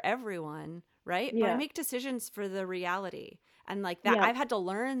out for everyone, right? But I make decisions for the reality. And like that, I've had to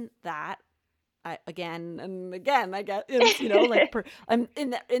learn that again and again, I guess, you know, like I'm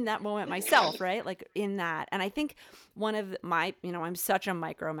in that moment myself, right? Like in that. And I think one of my, you know, I'm such a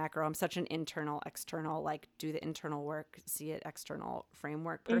micro macro, I'm such an internal external, like do the internal work, see it external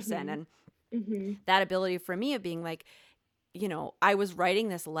framework person. And that ability for me of being like, you know, I was writing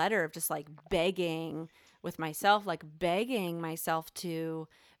this letter of just like begging with myself, like begging this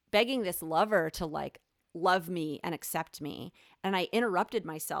lover to like love me and accept me. And I interrupted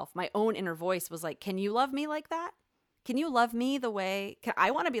myself. My own inner voice was like, can you love me like that? Can you love me the way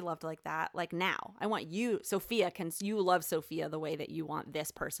I want to be loved like that? Like now I want you, Sophia, can you love Sophia the way that you want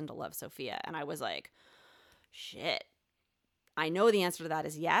this person to love Sophia? And I was like, shit. I know the answer to that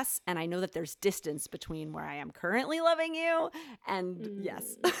is yes. And I know that there's distance between where I am currently loving you and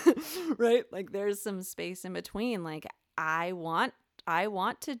yes, right? Like there's some space in between. Like I want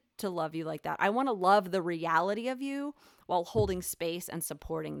to love you like that. I want to love the reality of you while holding space and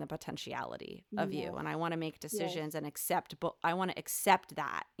supporting the potentiality of you. And I want to make decisions and accept, but I want to accept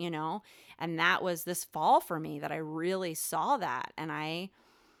that, you know? And that was this fall for me that I really saw that. And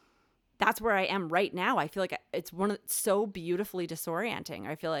that's where I am right now. I feel like it's so beautifully disorienting.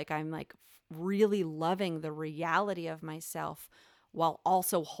 I feel like I'm like really loving the reality of myself while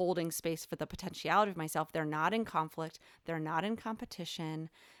also holding space for the potentiality of myself. They're not in conflict. They're not in competition,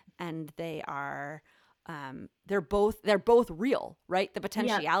 and they are, they're both real, right? The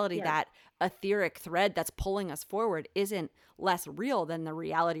potentiality, that etheric thread that's pulling us forward isn't less real than the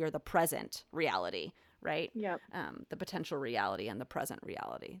reality or the present reality. Right? The potential reality and the present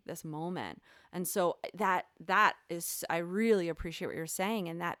reality, this moment. And so that is, I really appreciate what you're saying.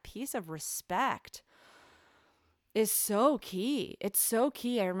 And that piece of respect is so key. It's so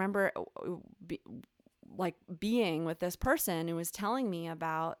key. I remember being with this person who was telling me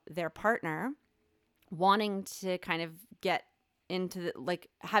about their partner wanting to kind of get into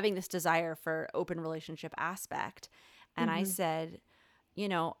having this desire for open relationship aspect. And I said,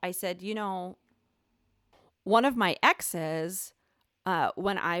 one of my exes,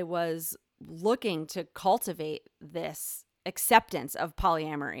 when I was looking to cultivate this acceptance of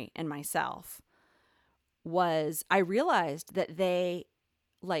polyamory in myself, I realized that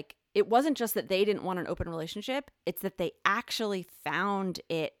it wasn't just that they didn't want an open relationship, it's that they actually found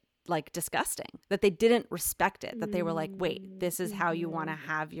it like disgusting, that they didn't respect it, that they were like, wait, this is how you want to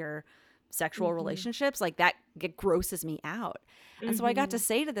have your sexual relationships? Like that grosses me out. And so I got to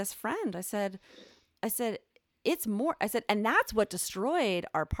say to this friend, I said, it's more, I said, and that's what destroyed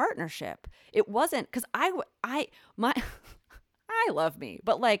our partnership. It wasn't because I love me,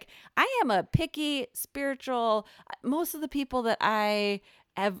 but like I am a picky spiritual. Most of the people that I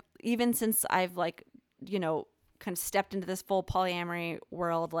have, even since I've like, you know, kind of stepped into this full polyamory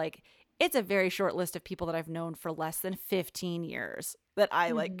world, like it's a very short list of people that I've known for less than 15 years that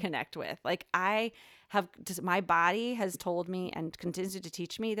I like connect with. Like my body has told me and continues to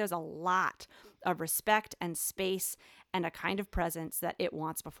teach me there's a lot of respect and space and a kind of presence that it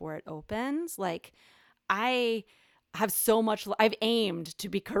wants before it opens. Like I have so much, I've aimed to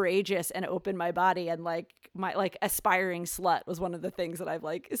be courageous and open my body, and like my like aspiring slut was one of the things that I've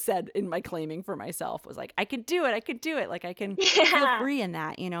like said in my claiming for myself, was like, I can do it. Like I can feel free in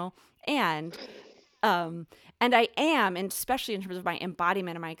that, you know? And I am, and especially in terms of my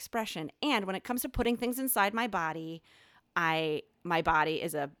embodiment and my expression. And when it comes to putting things inside my body, my body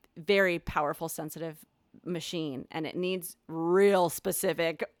is a very powerful, sensitive machine, and it needs real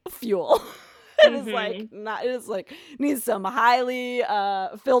specific fuel. It is like needs some highly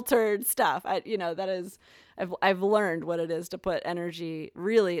filtered stuff. That is, I've learned what it is to put energy,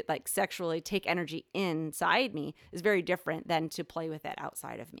 really like sexually take energy inside me, is very different than to play with it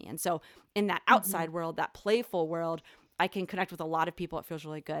outside of me. And so in that outside world, that playful world, I can connect with a lot of people. It feels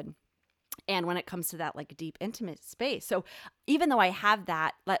really good. And when it comes to that like deep intimate space, so even though I have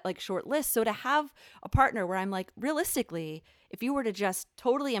that like short list, so to have a partner where I'm like, realistically, if you were to just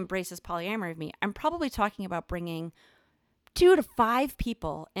totally embrace this polyamory of me, I'm probably talking about bringing 2 to 5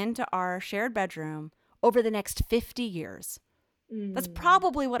 people into our shared bedroom over the next 50 years. That's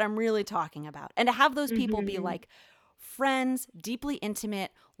probably what I'm really talking about. And to have those people be like friends, deeply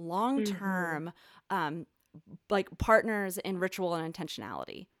intimate, long-term, like partners in ritual and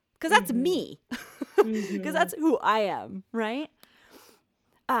intentionality. Because that's me. Because that's who I am, right?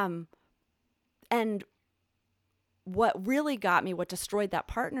 And what really got me, what destroyed that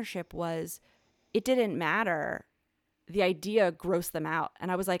partnership was it didn't matter. The idea grossed them out.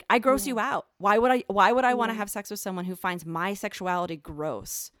 And I was like, I gross you out. Why would I want to have sex with someone who finds my sexuality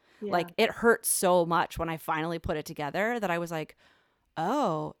gross? Yeah. Like it hurt so much when I finally put it together that I was like,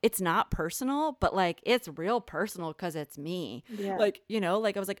 oh, it's not personal, but like it's real personal because it's me. Yeah. Like, you know,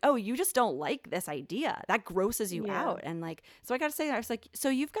 like I was like, oh, you just don't like this idea. That grosses you out. And like, so I got to say, I was like, so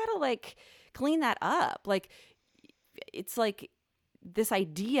you've got to like clean that up. Like, it's like this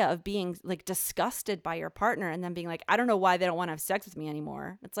idea of being like disgusted by your partner and then being like, I don't know why they don't want to have sex with me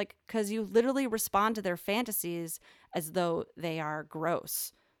anymore. It's like, because you literally respond to their fantasies as though they are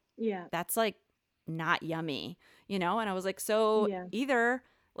gross. Yeah. That's like not yummy, you know? And I was like, so either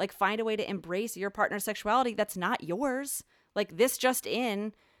like find a way to embrace your partner's sexuality that's not yours. Like this just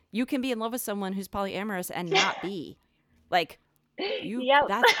in, you can be in love with someone who's polyamorous and not be. Like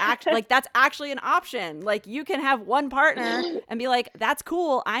that's actually an option. Like you can have one partner and be like, that's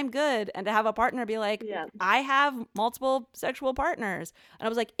cool, I'm good. And to have a partner be like, I have multiple sexual partners. And I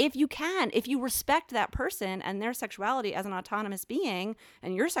was like, if you respect that person and their sexuality as an autonomous being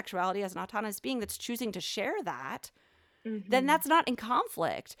and your sexuality as an autonomous being that's choosing to share that, then that's not in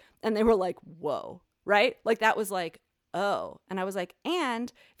conflict. And they were like, whoa, right? Like that was like, oh. And I was like,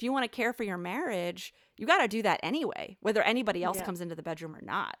 and if you want to care for your marriage, you got to do that anyway, whether anybody else comes into the bedroom or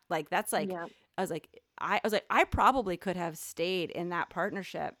not. Like, that's like, I was like, I probably could have stayed in that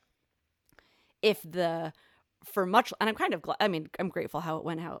partnership if and I'm kind of glad, I mean, I'm grateful how it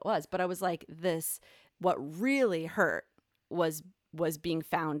went, how it was, but I was like what really hurt was being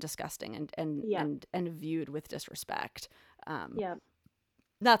found disgusting and viewed with disrespect.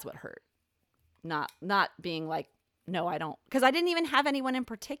 That's what hurt. Not being like, no, I don't, because I didn't even have anyone in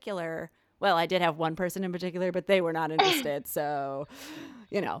particular. Well, I did have one person in particular, but they were not interested. So,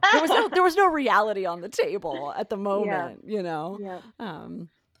 you know, there was no reality on the table at the moment, you know. Yeah.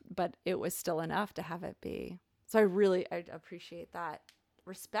 But it was still enough to have it be. So I appreciate that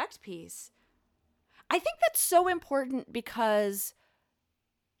respect piece. I think that's so important because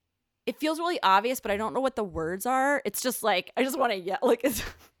it feels really obvious, but I don't know what the words are. It's just like, I just want to yell, like, this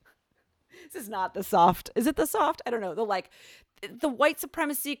is not the soft. Is it the soft? I don't know. The white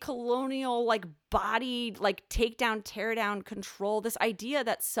supremacy, colonial, like body, like takedown, tear down, control. This idea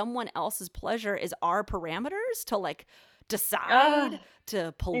that someone else's pleasure is our parameters to like decide,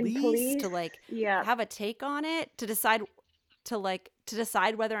 to police, to like have a take on it, to decide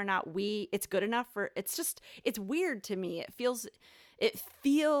whether or not it's good enough for. It's weird to me. It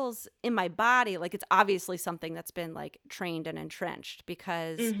feels in my body like it's obviously something that's been like trained and entrenched,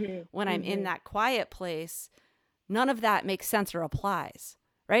 because when I'm in that quiet place, none of that makes sense or applies,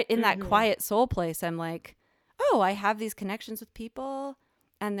 right? In that quiet soul place, I'm like, oh, I have these connections with people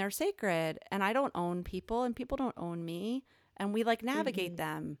and they're sacred, and I don't own people and people don't own me, and we like navigate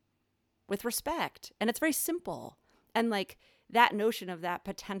them with respect. And it's very simple. And like that notion of that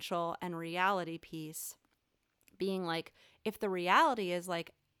potential and reality piece being like, if the reality is like,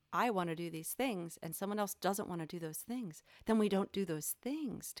 I want to do these things and someone else doesn't want to do those things, then we don't do those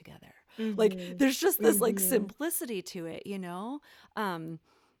things together. Like there's just this like simplicity to it, you know,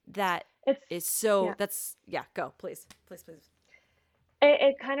 that is so go, please.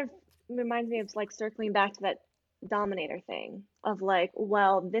 It kind of reminds me of like circling back to that dominator thing of like,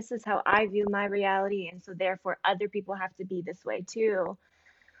 well, this is how I view my reality, and so therefore other people have to be this way too.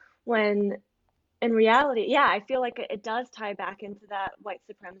 When in reality, I feel like it does tie back into that white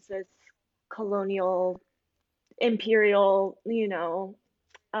supremacist, colonial, imperial, you know,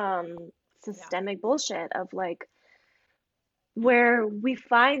 systemic bullshit of like, where we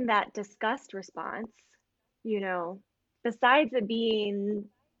find that disgust response, you know, besides it being,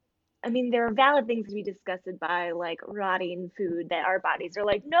 I mean, there are valid things to be disgusted by, like rotting food that our bodies are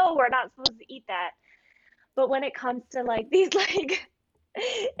like, no, we're not supposed to eat that. But when it comes to like these, like,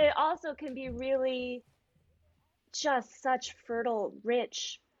 it also can be really just such fertile,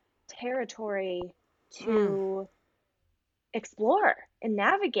 rich territory to explore and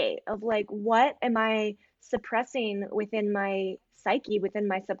navigate of like, what am I suppressing within my psyche, within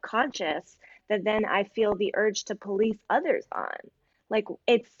my subconscious, that then I feel the urge to police others on. Like,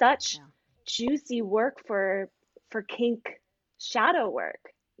 it's such juicy work for kink shadow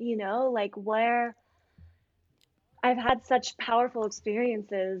work, you know, like where I've had such powerful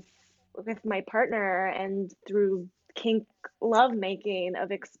experiences with my partner and through kink lovemaking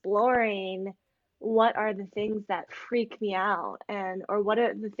of exploring what are the things that freak me out, and or what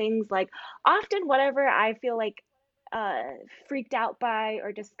are the things, like, often whatever I feel like uh freaked out by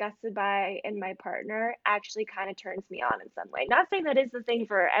or disgusted by in my partner actually kind of turns me on in some way. Not saying that is the thing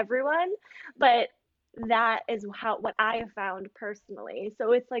for everyone, but that is how what I have found personally.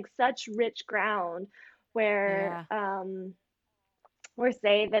 So it's like such rich ground where Yeah. or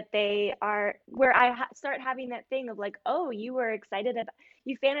say that they are where start having that thing of like, oh, you were excited about,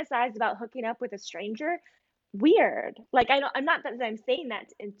 you fantasized about hooking up with a stranger. Weird. Like, I know I'm not that I'm saying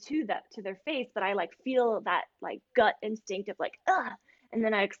that into that to their face, but I like feel that like gut instinct of like, ugh. And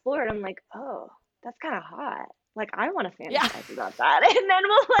then I explore it. I'm like, oh, that's kind of hot. Like, I want to Yeah. fantasize about that. And then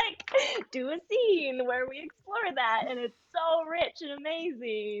we'll like do a scene where we explore that, and it's so rich and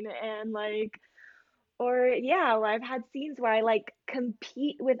amazing. And like, or yeah, where I've had scenes where I like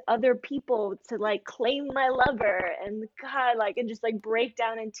compete with other people to like claim my lover, and God, like, and just like break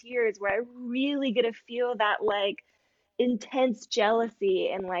down in tears, where I really get to feel that like intense jealousy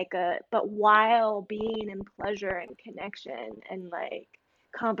and like a, but while being in pleasure and connection and like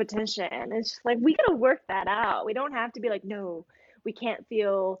competition. It's just like, we gotta work that out. We don't have to be like, no, we can't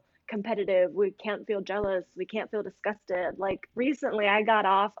feel competitive, we can't feel jealous, we can't feel disgusted. Like, recently I got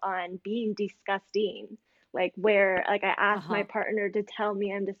off on being disgusting, like where like I asked my partner to tell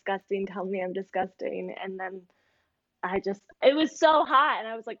me I'm disgusting, tell me I'm disgusting, and then I just, it was so hot. And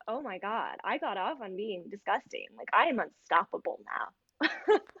I was like, oh my God, I got off on being disgusting. Like, I am unstoppable now.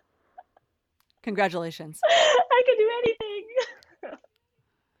 Congratulations. I can do anything.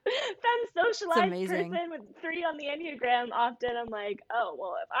 Femme It's socialized amazing. person with 3 on the Enneagram. Often I'm like, oh,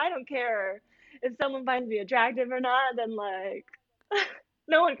 well, if I don't care if someone finds me attractive or not, then like,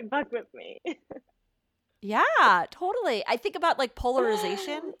 no one can fuck with me. Yeah, totally. I think about like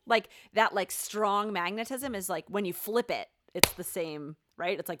polarization, like that like strong magnetism is like when you flip it, it's the same,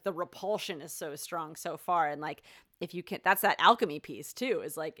 right? It's like the repulsion is so strong so far. And like if you can, that's that alchemy piece too,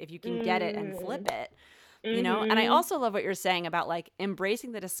 is like if you can get it and flip it, you know? And I also love what you're saying about like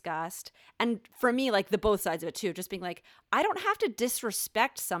embracing the disgust. And for me, like the both sides of it too, just being like, I don't have to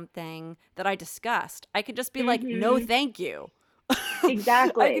disrespect something that I discussed. I can just be like, no, thank you.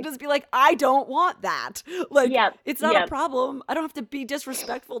 Exactly. I can just be like, I don't want that. Like, Yep. it's not a problem. I don't have to be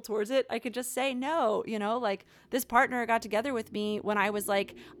disrespectful towards it. I could just say no, you know, like this partner got together with me when I was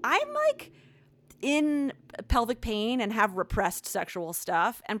like, I'm like in pelvic pain and have repressed sexual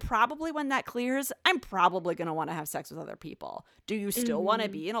stuff. And probably when that clears, I'm probably going to want to have sex with other people. Do you still want to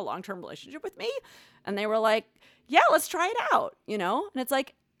be in a long-term relationship with me? And they were like, yeah, let's try it out, you know? And it's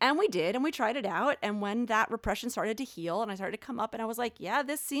like, and we did, and we tried it out. And when that repression started to heal and I started to come up and I was like, yeah,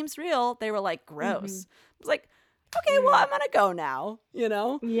 this seems real, they were like, gross. I was like, okay, well, I'm going to go now, you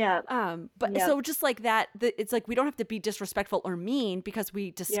know? Yeah. But so just like that, it's like we don't have to be disrespectful or mean because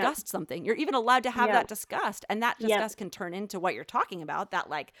we discussed something. You're even allowed to have that disgust. And that disgust can turn into what you're talking about, that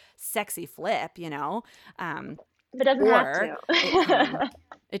like sexy flip, you know? It doesn't have to.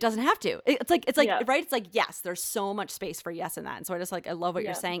 It doesn't have to. It's like right. It's like, yes, there's so much space for yes in that. And so I just like, I love what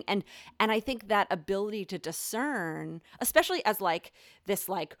you're saying. And I think that ability to discern, especially as like this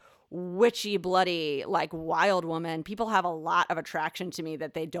like witchy, bloody, like wild woman, people have a lot of attraction to me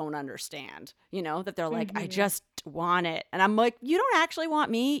that they don't understand, you know, that they're like, I just want it. And I'm like, you don't actually want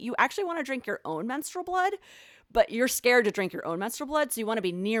me. You actually want to drink your own menstrual blood, but you're scared to drink your own menstrual blood. So you want to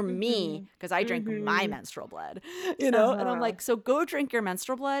be near me because I drink my menstrual blood, you know? And I'm like, so go drink your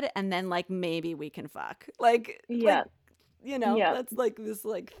menstrual blood and then like, maybe we can fuck. Like, you know, that's like this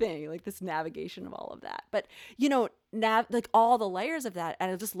like thing, like this navigation of all of that. But, you know, like all the layers of that.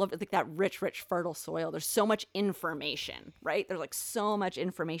 And I just love it, like that rich, fertile soil. There's so much information, right? There's like so much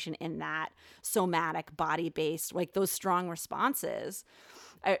information in that somatic, body-based, like those strong responses.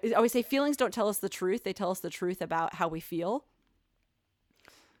 I always say feelings don't tell us the truth. They tell us the truth about how we feel.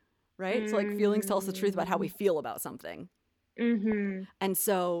 Right? So like feelings tell us the truth about how we feel about something. And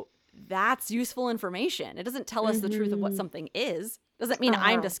so that's useful information. It doesn't tell us the truth of what something is. Doesn't mean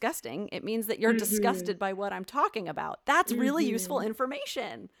I'm disgusting. It means that you're disgusted by what I'm talking about. That's really useful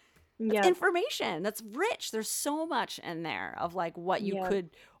information. That's information. That's rich. There's so much in there of like what you could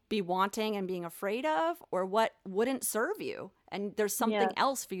be wanting and being afraid of, or what wouldn't serve you. And there's something Yeah.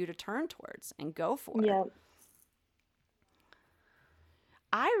 else for you to turn towards and go for. Yeah.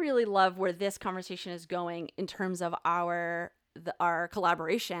 I really love where this conversation is going in terms of our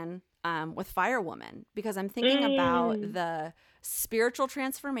collaboration with Firewoman, because I'm thinking about the spiritual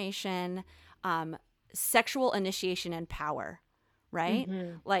transformation, sexual initiation, and power. Right?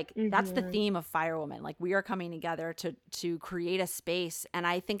 Like that's the theme of Firewoman. Like we are coming together to create a space. And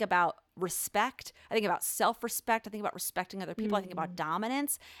I think about respect. I think about self-respect. I think about respecting other people. I think about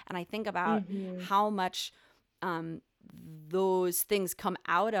dominance. And I think about how much those things come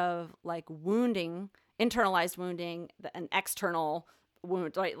out of like wounding, internalized wounding, and external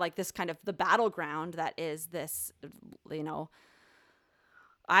wound, right? Like this kind of the battleground that is this, you know,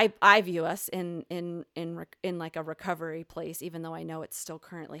 I view us in like a recovery place, even though I know it's still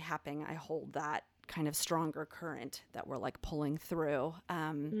currently happening. I hold that kind of stronger current that we're like pulling through,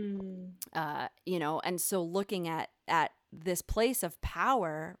 you know, and so looking at this place of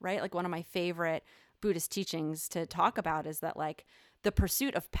power, right? Like one of my favorite Buddhist teachings to talk about is that like the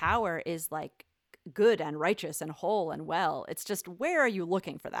pursuit of power is like good and righteous and whole and well. It's just, where are you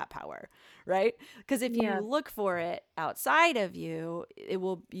looking for that power, right? Because if you look for it outside of you,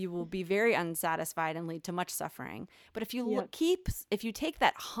 you will be very unsatisfied and lead to much suffering. But if you if you take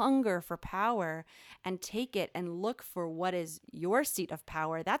that hunger for power and take it and look for what is your seat of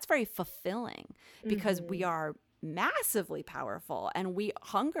power, that's very fulfilling, because we are massively powerful and we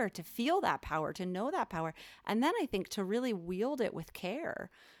hunger to feel that power, to know that power, and then I think to really wield it with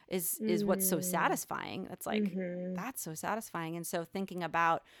care is what's so satisfying. That's like that's so satisfying. And so thinking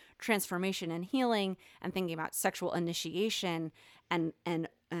about transformation and healing, and thinking about sexual initiation, and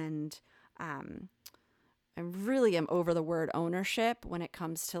I really am over the word ownership when it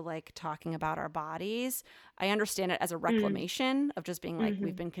comes to like talking about our bodies. I understand it as a reclamation of just being like,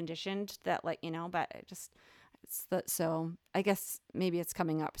 we've been conditioned that, like, you know, but it just, it's the, so I guess maybe it's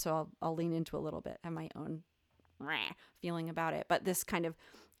coming up. So I'll lean into a little bit, have my own feeling about it. But this kind of,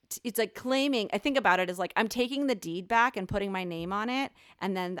 it's like claiming, I think about it as like, I'm taking the deed back and putting my name on it.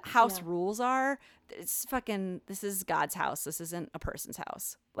 And then the house rules are, it's fucking, this is God's house. This isn't a person's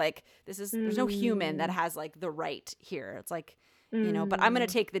house. Like this is, there's no human that has like the right here. It's like, you know, but I'm going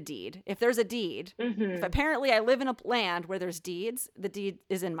to take the deed. If there's a deed, if apparently I live in a land where there's deeds, the deed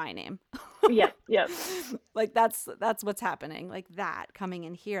is in my name. Yep. Like that's what's happening. Like that coming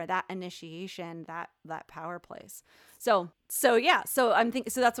in here, that initiation, that power place. So yeah. So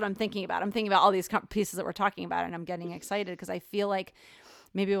so that's what I'm thinking about. I'm thinking about all these pieces that we're talking about, and I'm getting excited because I feel like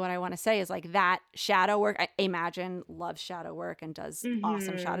maybe what I want to say is like that shadow work. Imagine loves shadow work and does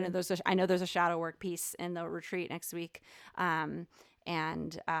awesome shadow. And I know there's a shadow work piece in the retreat next week. And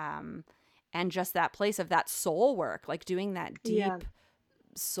just that place of that soul work, like doing that deep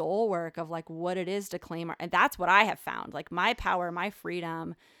soul work of like what it is to claim and that's what I have found, like my power, my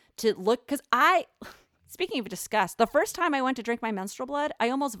freedom to look, because speaking of disgust, the first time I went to drink my menstrual blood, I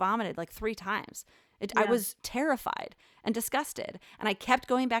almost vomited like 3 times. I was terrified and disgusted. And I kept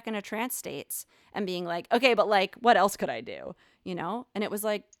going back into trance states and being like, okay, but like, what else could I do? You know? And it was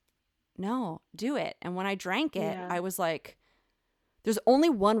like, no, do it. And when I drank it, I was like, there's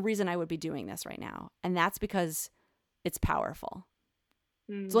only one reason I would be doing this right now. And that's because it's powerful.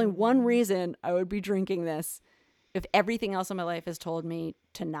 There's only one reason I would be drinking this if everything else in my life has told me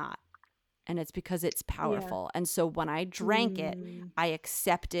to not. And it's because it's powerful. And so when I drank it, I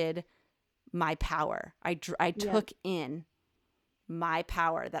accepted my power. I took in my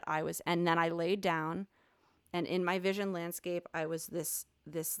power that I was, and then I laid down, and in my vision landscape, I was the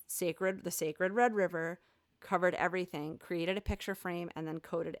sacred Red River, covered everything, created a picture frame, and then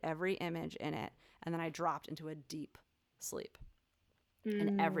coded every image in it. And then I dropped into a deep sleep,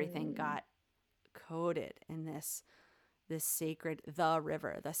 and everything got coded in this sacred,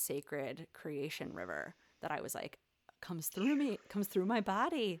 the sacred creation river that I was like, comes through me, comes through my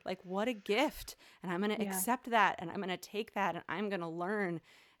body. Like, what a gift. And I'm going to accept that, and I'm going to take that, and I'm going to learn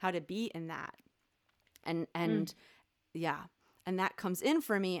how to be in that. And that comes in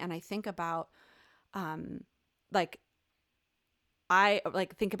for me. And I think about, I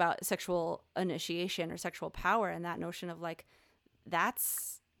think about sexual initiation or sexual power, and that notion of like,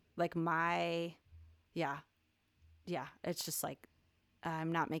 that's like my, it's just like,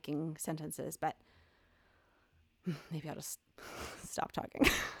 I'm not making sentences, but maybe I'll just stop talking.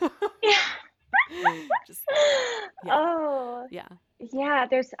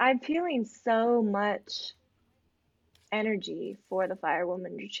 I'm feeling so much energy for the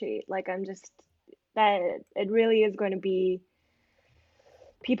Firewoman retreat. Like that it really is going to be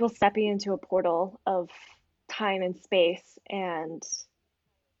people stepping into a portal of time and space, and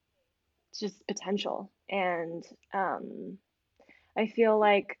just potential. And I feel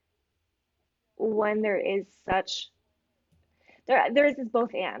like when there is such there is this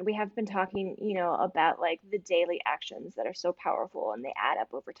both and. We have been talking, about like the daily actions that are so powerful and they add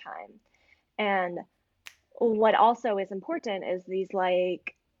up over time. And what also is important is these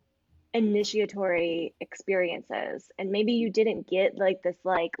like initiatory experiences. And maybe you didn't get like this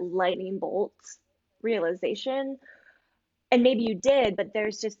like lightning bolt realization, and maybe you did, but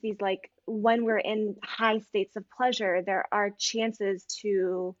there's just these like when we're in high states of pleasure, there are chances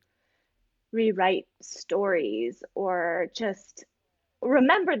to rewrite stories or just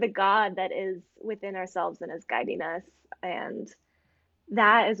remember the God that is within ourselves and is guiding us. And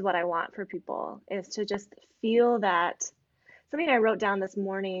that is what I want for people, is to just feel that. Something I wrote down this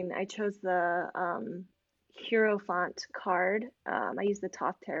morning, I chose the Hierophant card. I used the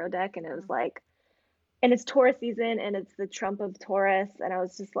Thoth Tarot deck, and it was like, and it's Taurus season, and it's the Trump of Taurus. And I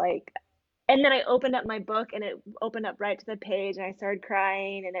was just like, and then I opened up my book, and it opened up right to the page, and I started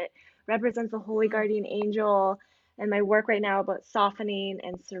crying, and it represents the holy guardian angel and my work right now about softening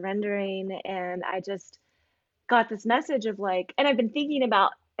and surrendering. And I just got this message of like, and I've been thinking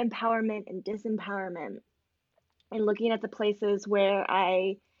about empowerment and disempowerment and looking at the places where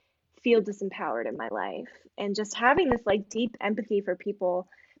I feel disempowered in my life, and just having this like deep empathy for people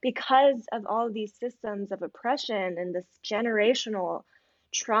because of all of these systems of oppression and this generational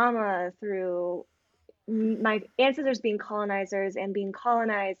trauma through my ancestors being colonizers and being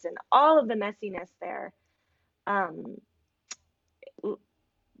colonized and all of the messiness there.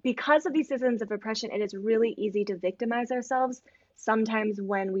 Because of these systems of oppression, it is really easy to victimize ourselves sometimes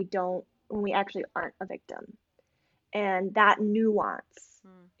when we actually aren't a victim. And that nuance,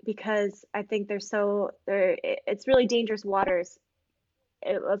 because I think it's really dangerous waters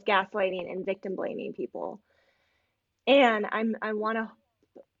of gaslighting and victim blaming people. And I want to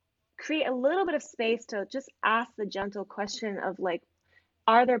create a little bit of space to just ask the gentle question of like,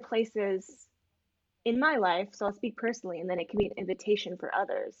 are there places in my life, so I'll speak personally, and then it can be an invitation for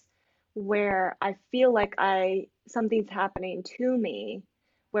others, where I feel like something's happening to me,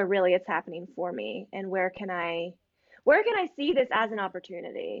 where really it's happening for me, and where can I see this as an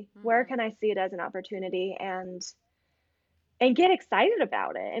opportunity? Where can I see it as an opportunity and get excited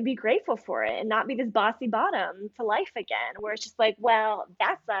about it and be grateful for it and not be this bossy bottom to life again, where it's just like, well,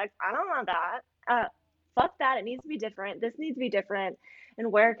 that sucks. I don't want that. Fuck that. It needs to be different. This needs to be different.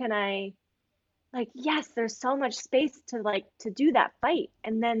 And where can I, like, yes, there's so much space to do that fight.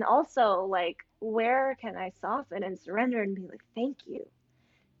 And then also like, where can I soften and surrender and be like, thank you.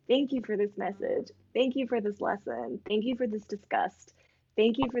 Thank you for this message. Thank you for this lesson. Thank you for this disgust.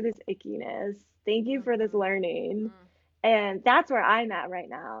 Thank you for this ickiness. Thank you for this learning. And that's where I'm at right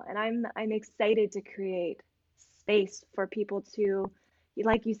now. And I'm excited to create space for people to,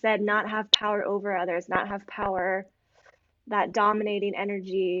 like you said, not have power over others, not have power, that dominating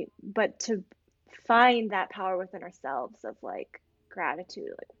energy, but to find that power within ourselves of like gratitude,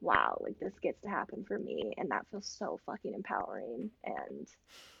 like, wow, like this gets to happen for me. And that feels so fucking empowering. And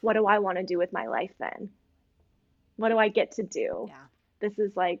what do I want to do with my life then? What do I get to do? Yeah. This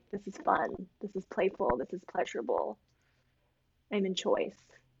is fun. This is playful. This is pleasurable. I'm in choice.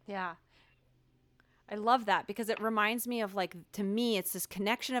 Yeah. I love that, because it reminds me of, like, to me, it's this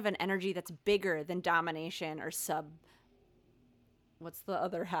connection of an energy that's bigger than domination or what's the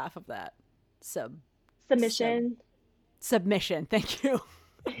other half of that? Submission. Submission. Thank you.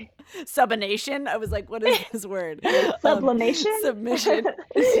 Subination. I was like, what is this word? Sublimation. Submission.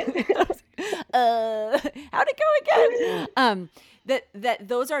 How'd it go again? That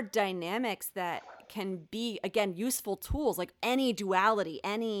those are dynamics that can be, again, useful tools, like any duality,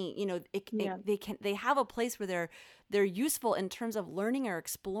 they have a place where they're useful in terms of learning or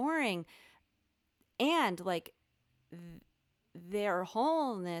exploring, and like their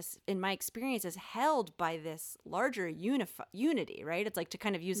wholeness, in my experience, is held by this larger unity, right? It's like, to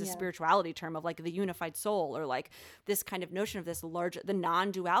kind of use a spirituality term of like the unified soul, or like this kind of notion of this the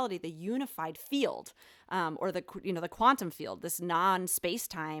non-duality, the unified field, or the quantum field, this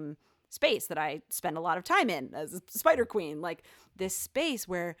non-space-time space that I spend a lot of time in as a spider queen, like this space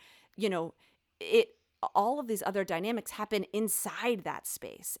where, all of these other dynamics happen inside that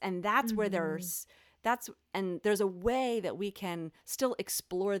space. And that's where there's a way that we can still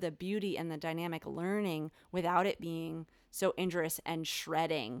explore the beauty and the dynamic learning without it being so injurious and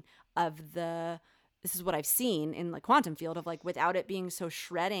shredding of this is what I've seen in the quantum field, of like, without it being so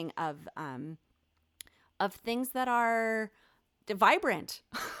shredding of things that are vibrant,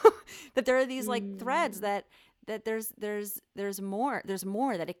 that there are these like threads that there's more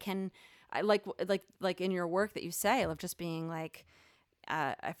that it can, like in your work that you say, of just being like,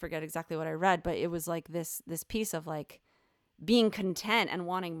 I forget exactly what I read, but it was like this piece of like being content and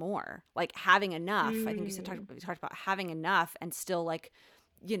wanting more, like having enough. I think we talked about having enough and still like,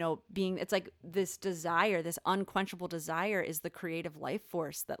 being, it's like this desire, this unquenchable desire is the creative life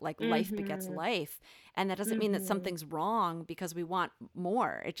force that like life begets life. And that doesn't mean that something's wrong because we want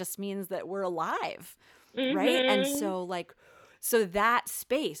more. It just means that we're alive. Right. And so like, so that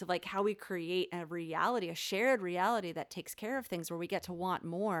space of like how we create a reality, a shared reality that takes care of things, where we get to want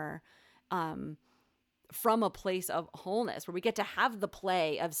more, from a place of wholeness, where we get to have the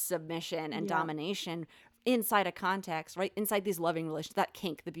play of submission and domination inside a context, right? Inside these loving relations, that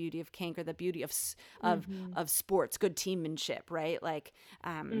kink, the beauty of kink, or the beauty of sports, good teammanship, right? Like,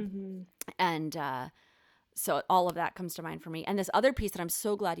 and so all of that comes to mind for me. And this other piece that I'm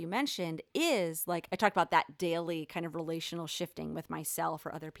so glad you mentioned is like, I talked about that daily kind of relational shifting with myself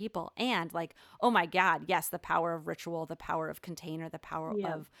or other people. And like, oh my God, yes, the power of ritual, the power of container, the power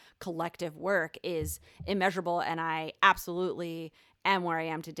of collective work is immeasurable. And I absolutely am where I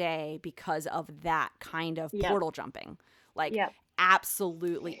am today because of that kind of portal jumping. Like,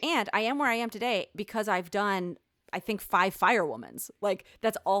 absolutely. And I am where I am today because I've done, I think, 5 Firewomans. Like,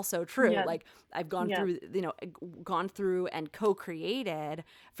 that's also true. Like, I've gone through, gone through and co-created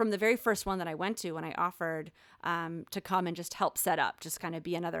from the very first one that I went to when I offered to come and just help set up, just kind of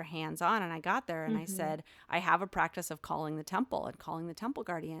be another hands-on. And I got there and I said, I have a practice of calling the temple and calling the temple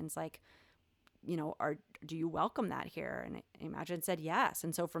guardians, like, do you welcome that here? And Imagine said yes.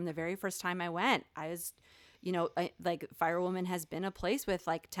 And so from the very first time I went, I was, like, Firewoman has been a place with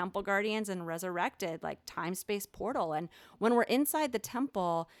like temple guardians and resurrected, like time space portal. And when we're inside the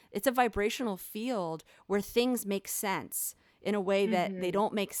temple, it's a vibrational field where things make sense in a way that they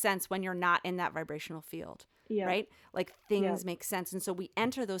don't make sense when you're not in that vibrational field. Right? Like things make sense. And so we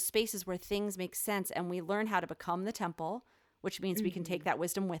enter those spaces where things make sense, and we learn how to become the temple, which means we can take that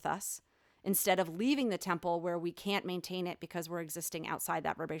wisdom with us, instead of leaving the temple where we can't maintain it because we're existing outside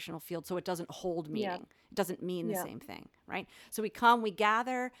that vibrational field. So it doesn't hold meaning. It doesn't mean the same thing, right? So we come, we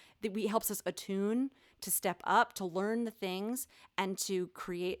gather, that helps us attune, to step up, to learn the things, and to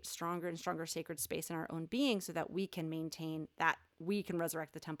create stronger and stronger sacred space in our own being so that we can maintain that, we can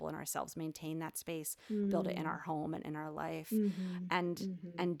resurrect the temple in ourselves, maintain that space, build it in our home and in our life,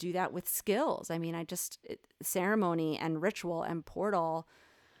 and do that with skills. I mean, ceremony and ritual and portal,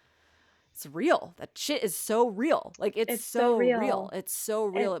 it's real. That shit is so real. Like, it's so real. It's so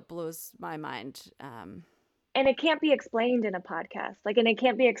real. It blows my mind. And it can't be explained in a podcast. Like, and it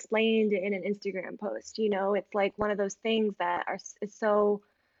can't be explained in an Instagram post. It's like one of those things that is so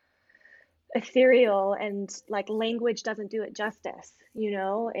ethereal, and like language doesn't do it justice.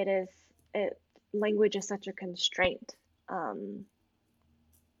 Language is such a constraint.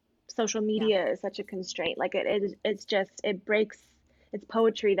 Social media is such a constraint. Like it's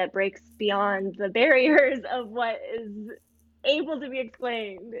poetry that breaks beyond the barriers of what is able to be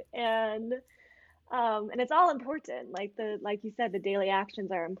explained. And it's all important. Like you said, the daily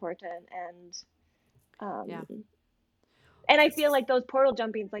actions are important. And I feel like those portal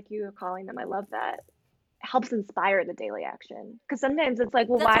jumpings, like you were calling them, I love that, helps inspire the daily action. Because sometimes it's like,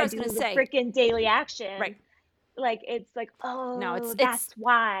 well, why do the freaking daily action? Right. Like, it's like, that's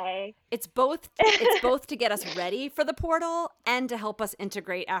why. It's both to get us ready for the portal and to help us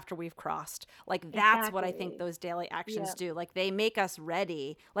integrate after we've crossed. Like, that's what I think those daily actions do. Like, they make us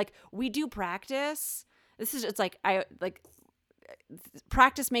ready. Like, we do practice. It's like,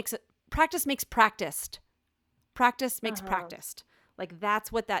 practice makes practiced. Practice makes practiced. Like,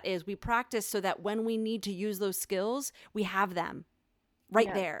 that's what that is. We practice so that when we need to use those skills, we have them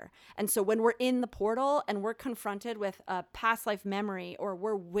right there. And so when we're in the portal and we're confronted with a past life memory, or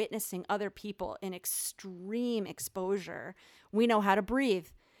we're witnessing other people in extreme exposure, we know how to breathe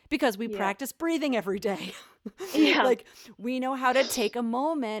because we practice breathing every day. Like, we know how to take a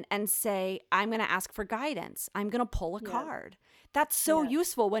moment and say, I'm going to ask for guidance. I'm going to pull a card. That's so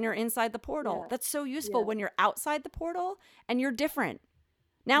useful when you're inside the portal. That's so useful when you're outside the portal and you're different.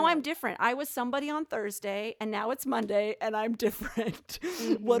 Now I'm different. I was somebody on Thursday, and now it's Monday, and I'm different.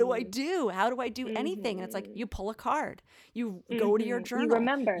 What do I do? How do I do anything? And it's like, you pull a card. You go to your journal. You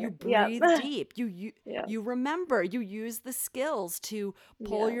remember. You breathe deep. You remember. You use the skills to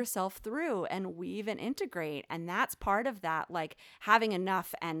pull yourself through and weave and integrate. And that's part of that, like, having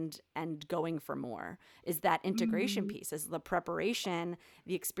enough and going for more, is that integration piece, is the preparation,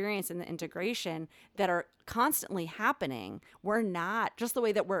 the experience, and the integration that are constantly happening. We're not just the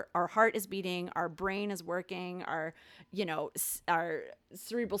way that our heart is beating, our brain is working, our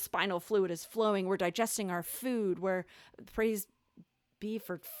cerebral spinal fluid is flowing, we're digesting our food, we're, praise be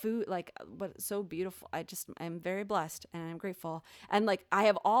for food, like but it's so beautiful. I'm very blessed and I'm grateful. And like I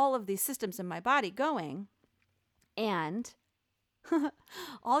have all of these systems in my body going, and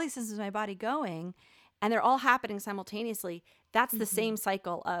all these systems in my body going, and they're all happening simultaneously. That's the same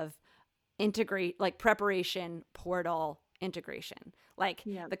cycle of integrate, like preparation, portal, integration. Like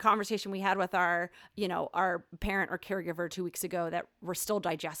Yeah. the conversation we had with our, our parent or caregiver 2 weeks ago that we're still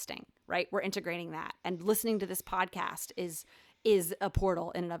digesting, right? We're integrating that. And listening to this podcast is a portal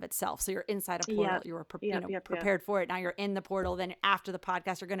in and of itself. So you're inside a portal. Yep. You were Yep. prepared for it. Now you're in the portal. Then after the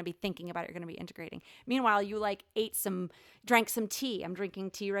podcast, you're going to be thinking about it. You're going to be integrating. Meanwhile, you like drank some tea. I'm drinking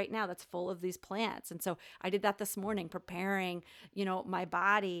tea right now that's full of these plants. And so I did that this morning, preparing, my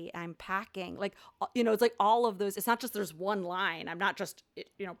body. I'm packing, like, it's like all of those. It's not just there's one line. I'm not just,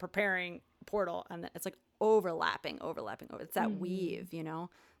 preparing portal, and it's like overlapping. It's that weave,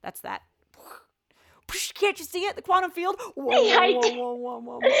 that's that. Can't you see it? The quantum field. Whoa.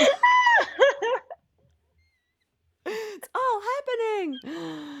 It's all happening.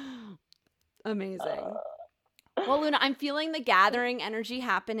 Amazing. Well, Luna, I'm feeling the gathering energy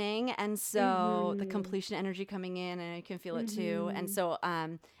happening, and so the completion energy coming in, and I can feel it too. And so, I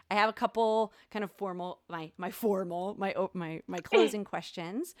have a couple kind of my closing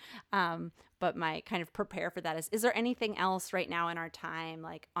questions. But my kind of prepare for that is there anything else right now in our time,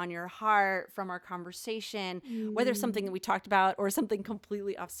 like on your heart from our conversation, whether something that we talked about or something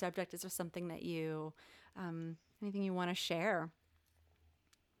completely off subject? Is there something that you, anything you want to share?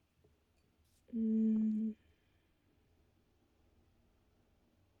 I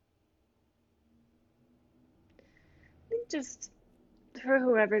think just for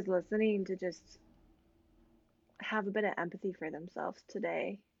whoever's listening to just have a bit of empathy for themselves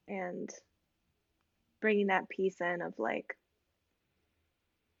today, and bringing that piece in of like,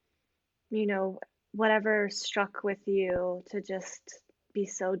 whatever struck with you, to just be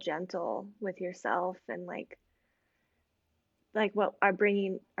so gentle with yourself, and like what are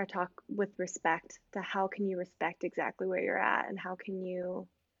bringing our talk with respect to how can you respect exactly where you're at, and how can you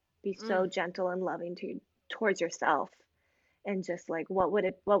be so gentle and loving towards yourself, and just like what would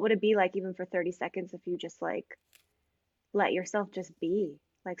it be like even for 30 seconds if you just like let yourself just be,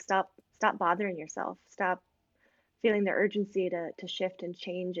 like stop bothering yourself, stop feeling the urgency to shift and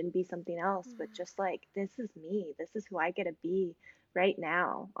change and be something else, but just like, this is me, this is who I get to be right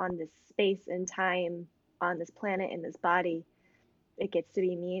now on this space and time, on this planet, in this body. It gets to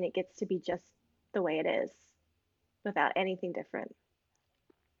be me, and it gets to be just the way it is, without anything different.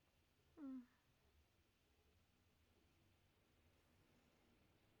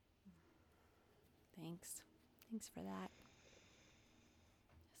 Thanks for that.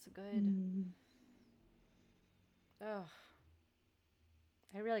 It's good. Oh,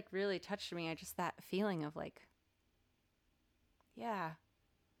 it really touched me. I just, that feeling of like, yeah,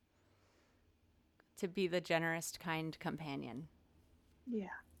 to be the generous, kind companion. Yeah.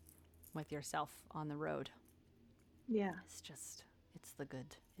 With yourself on the road. Yeah. It's the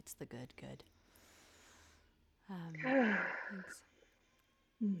good. Thanks.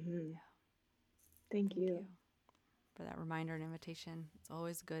 Yeah. Thank you for that reminder and invitation. It's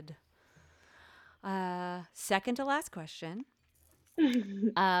always good. Second to last question.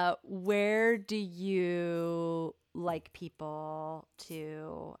 Where do you like people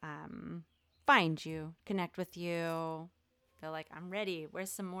to find you, connect with you? Feel like, I'm ready.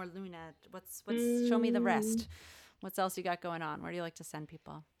 Where's some more Luna? What's show me the rest. What's else you got going on? Where do you like to send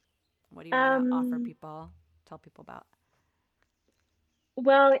people? What do you want to offer people, tell people about?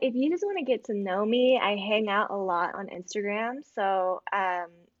 Well, if you just want to get to know me, I hang out a lot on Instagram. So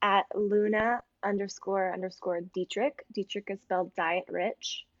at Luna__Dietrich. Dietrich is spelled diet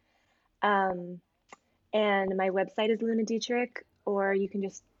rich. And my website is Luna Dietrich, or you can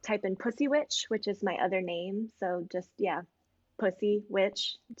just type in Pussy Witch, which is my other name. So just, Pussy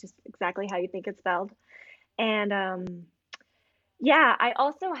Witch, just exactly how you think it's spelled. And I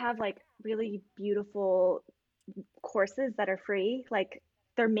also have like really beautiful courses that are free. Like,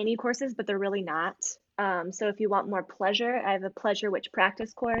 they're mini courses, but they're really not. So if you want more pleasure, I have a Pleasure Witch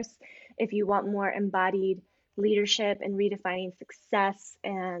practice course. If you want more embodied leadership and redefining success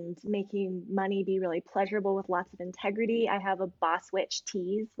and making money be really pleasurable with lots of integrity, I have a Boss Witch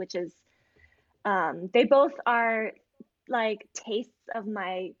Tease, which is, they both are like tastes of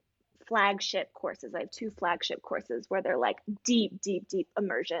my flagship courses. I have 2 flagship courses where they're like deep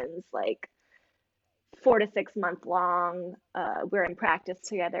immersions, like 4 to 6 month long. We're in practice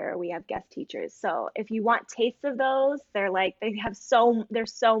together. We have guest teachers. So if you want tastes of those,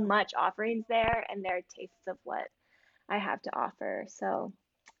 there's so much offerings there, and they're tastes of what I have to offer. So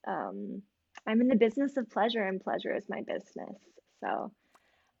I'm in the business of pleasure, and pleasure is my business. So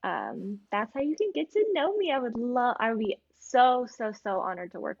that's how you can get to know me. I would be so, so, so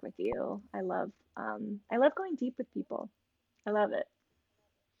honored to work with you. I love going deep with people. I love it.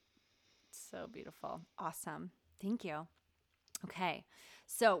 So beautiful. Awesome. Thank you. Okay.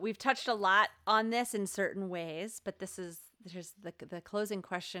 So we've touched a lot on this in certain ways, but there's the closing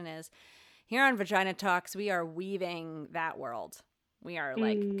question is here on Vagina Talks, we are weaving that world. We are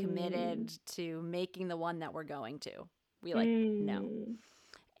like Mm, committed to making the one that we're going to. We like know. mm,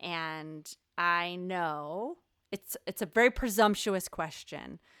 And I know it's a very presumptuous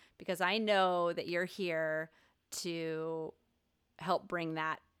question because I know that you're here to help bring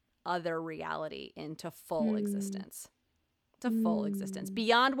that other reality into full mm, existence. To full existence mm,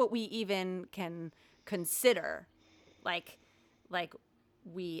 beyond what we even can consider. Like like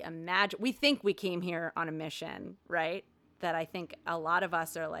we think we came here on a mission, right? That I think a lot of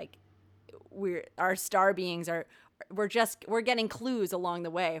us are like our star beings are we're getting clues along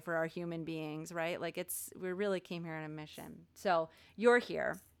the way for our human beings, right? Like we really came here on a mission. So you're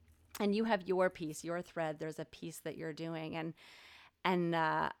here and you have your piece, your thread. There's a piece that you're doing, and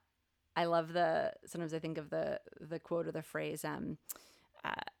I love sometimes I think of the quote or the phrase,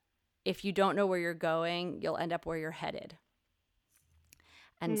 uh, if you don't know where you're going, you'll end up where you're headed.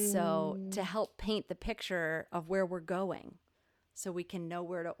 And so to mm, help paint the picture of where we're going so we can know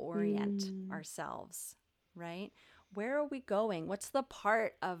where to orient mm, ourselves, right? Where are we going? What's the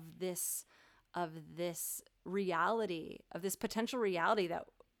part of this reality, of this potential reality that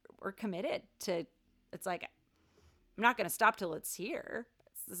we're committed to? It's like I'm not going to stop till it's here.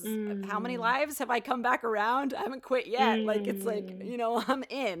 How many mm, lives have I come back around? I haven't quit yet. Like it's like, mm, I'm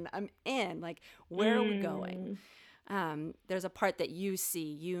in. I'm in. Like where are we going? mm, There's a part that you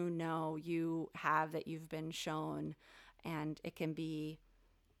see, you have, that you've been shown, and it can be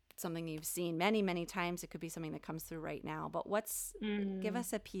something you've seen many, many times. It could be something that comes through right now. But give mm.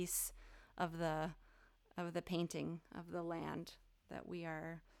 us a piece of the painting of the land that we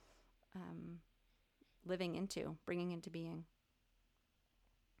are um, living into, bringing into being.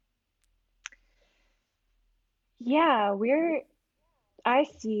 Yeah, I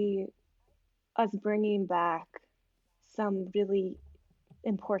see us bringing back some really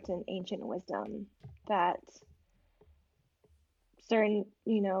important ancient wisdom that certain,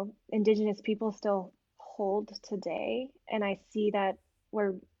 indigenous people still hold today. And I see that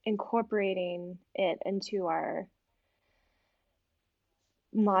we're incorporating it into our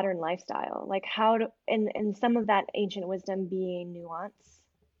modern lifestyle. Like and some of that ancient wisdom being nuance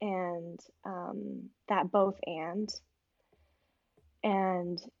and that both and,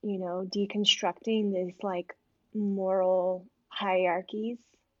 deconstructing these like moral hierarchies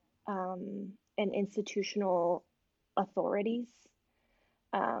and institutional authorities,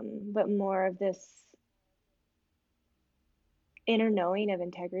 but more of this inner knowing of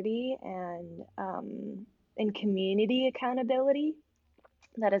integrity and community accountability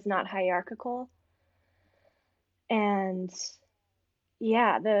that is not hierarchical. And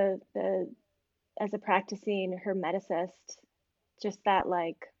yeah, the as a practicing hermeticist, just that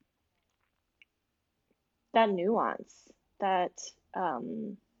nuance, that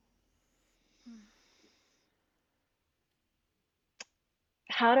um,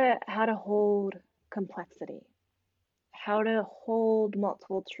 how to hold complexity, how to hold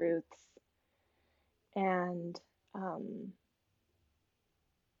multiple truths, and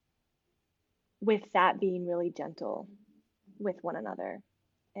with that being really gentle with one another,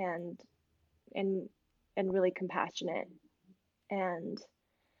 and and and really compassionate, and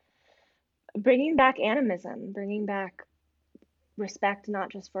bringing back animism, bringing back respect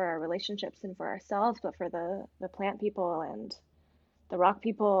not just for our relationships and for ourselves, but for the plant people and the rock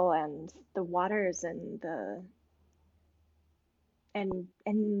people and the waters and the and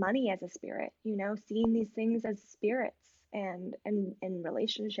money as a spirit, seeing these things as spirits and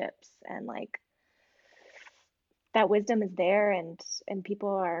relationships, and like that wisdom is there, and people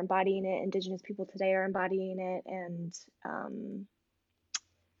are embodying it. Indigenous people today are embodying it, and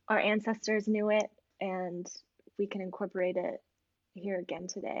our ancestors knew it, and we can incorporate it here again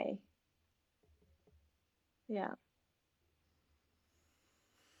today. Yeah.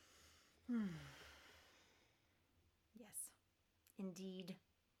 Yes, indeed.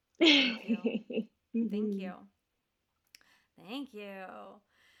 Thank you. Thank Mhm. you. Thank you.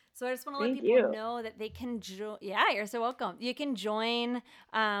 So I just want to let Thank people you. know that they can join. Yeah, you're so welcome. You can join.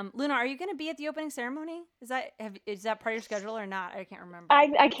 Luna, are you going to be at the opening ceremony? Is that part of your schedule or not? I can't remember.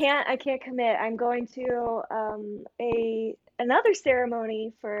 I can't commit. I'm going to a another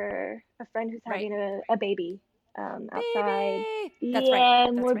ceremony for a friend who's Right. having a baby outside. Baby. That's right. Yeah,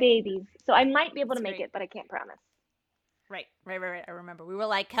 That's more right. babies. So I might be able to That's make great. it, but I can't promise. Right. I remember. We were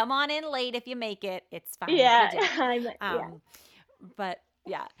like, come on in late if you make it. It's fine. Yeah, If you do. yeah. But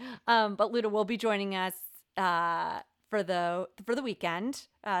yeah. But Luna will be joining us for the weekend.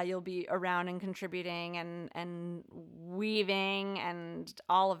 You'll be around and contributing and weaving and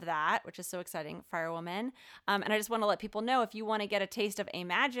all of that, which is so exciting, Firewoman. And I just want to let people know, if you want to get a taste of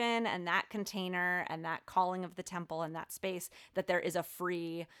Imagine and that container and that calling of the temple and that space, that there is a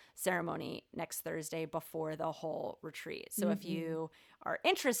free ceremony next Thursday before the whole retreat. So if you are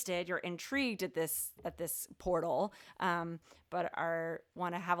interested, you're intrigued at this portal, but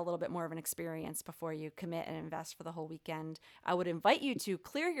want to have a little bit more of an experience before you commit and invest for the whole weekend, I would invite you to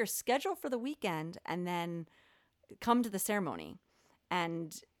clear your schedule for the weekend and then come to the ceremony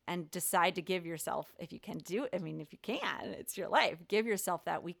and decide to give yourself, if you can do it. I mean, if you can, it's your life. Give yourself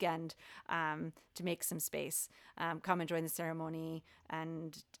that weekend to make some space. Come and join the ceremony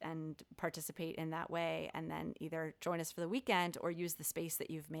and participate in that way, and then either join us for the weekend or use the space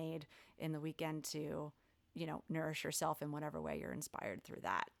that you've made in the weekend to, nourish yourself in whatever way you're inspired through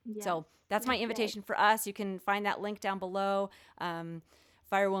that. Yeah. So that's my invitation for us. You can find that link down below,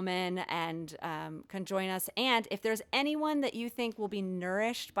 Firewoman, and can join us. And if there's anyone that you think will be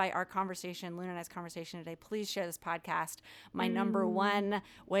nourished by our conversation, Luna and I's conversation today, please share this podcast. My number one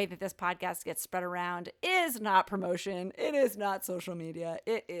way that this podcast gets spread around is not promotion. It is not social media.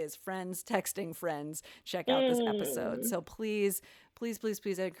 It is friends texting friends. Check out this episode. So please, I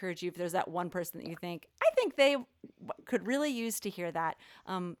encourage you, if there's that one person that you think, I think they could really use to hear that,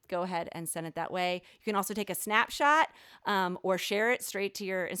 go ahead and send it that way. You can also take a snapshot or share it straight to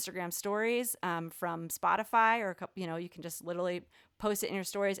your Instagram stories from Spotify, or you can just literally post it in your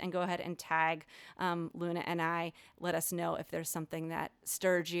stories and go ahead and tag Luna and I. Let us know if there's something that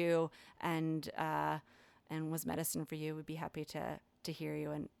stirred you and was medicine for you. We'd be happy to hear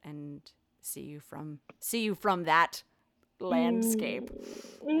you and see you from that landscape.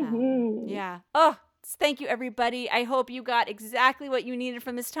 Yeah. Oh, thank you, everybody. I hope you got exactly what you needed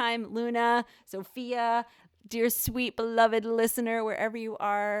from this time. Luna, Sophia, dear, sweet, beloved listener, wherever you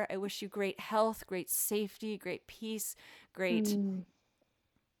are, I wish you great health, great safety, great peace, great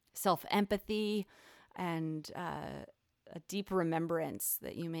self-empathy, and a deep remembrance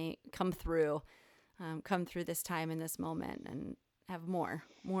that you may come through this time and this moment and have more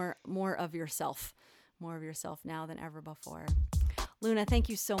of yourself. More of yourself now than ever before. Luna, thank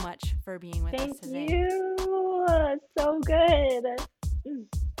you so much for being with us today. Thank you. So good.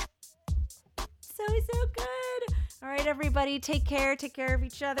 So good. All right, everybody, take care. Take care of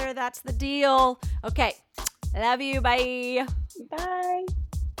each other. That's the deal. Okay. Love you. Bye. Bye.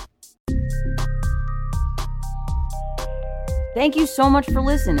 Thank you so much for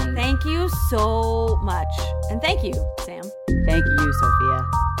listening. Thank you so much. And thank you, Sam. Thank you, Sophia.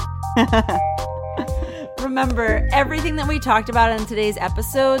 Remember, everything that we talked about in today's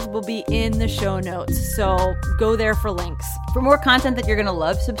episodes will be in the show notes, so go there for links. For more content that you're going to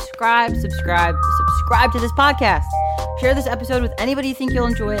love, subscribe to this podcast. Share this episode with anybody you think you'll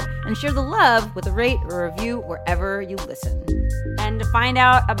enjoy it, and share the love with a rate or review wherever you listen. And to find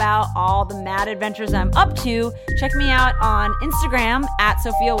out about all the mad adventures I'm up to, check me out on Instagram at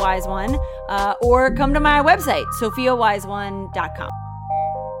SophiaWiseOne, or come to my website, SophiaWiseOne.com.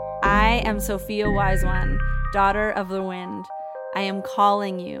 I am Sophia Wiseone, daughter of the wind. I am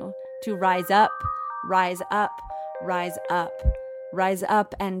calling you to rise up, rise up, rise up, rise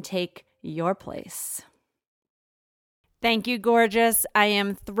up and take your place. Thank you, gorgeous. I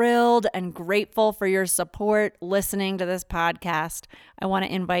am thrilled and grateful for your support listening to this podcast. I want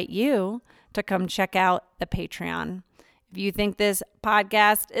to invite you to come check out the Patreon. If you think this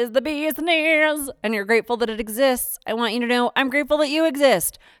podcast is the bee's knees and you're grateful that it exists, I want you to know I'm grateful that you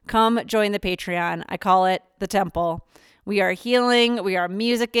exist. Come join the Patreon. I call it the temple. We are healing, we are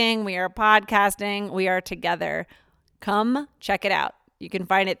musicking, we are podcasting, we are together. Come check it out. You can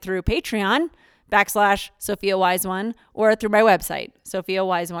find it through Patreon /SophiaWiseOne or through my website,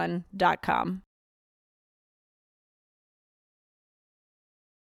 SophiaWiseOne.com.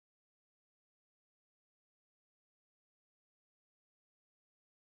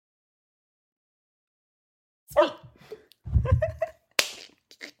 Sweet.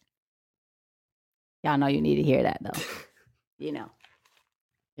 Y'all know you need to hear that, though. You know.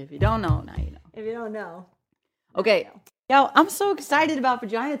 If you don't know, now you know. If you don't know. Okay. Yo, I'm so excited about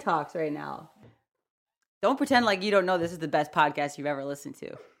Vagina Talks right now. Don't pretend like you don't know this is the best podcast you've ever listened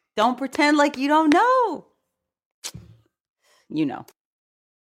to. Don't pretend like you don't know. You know.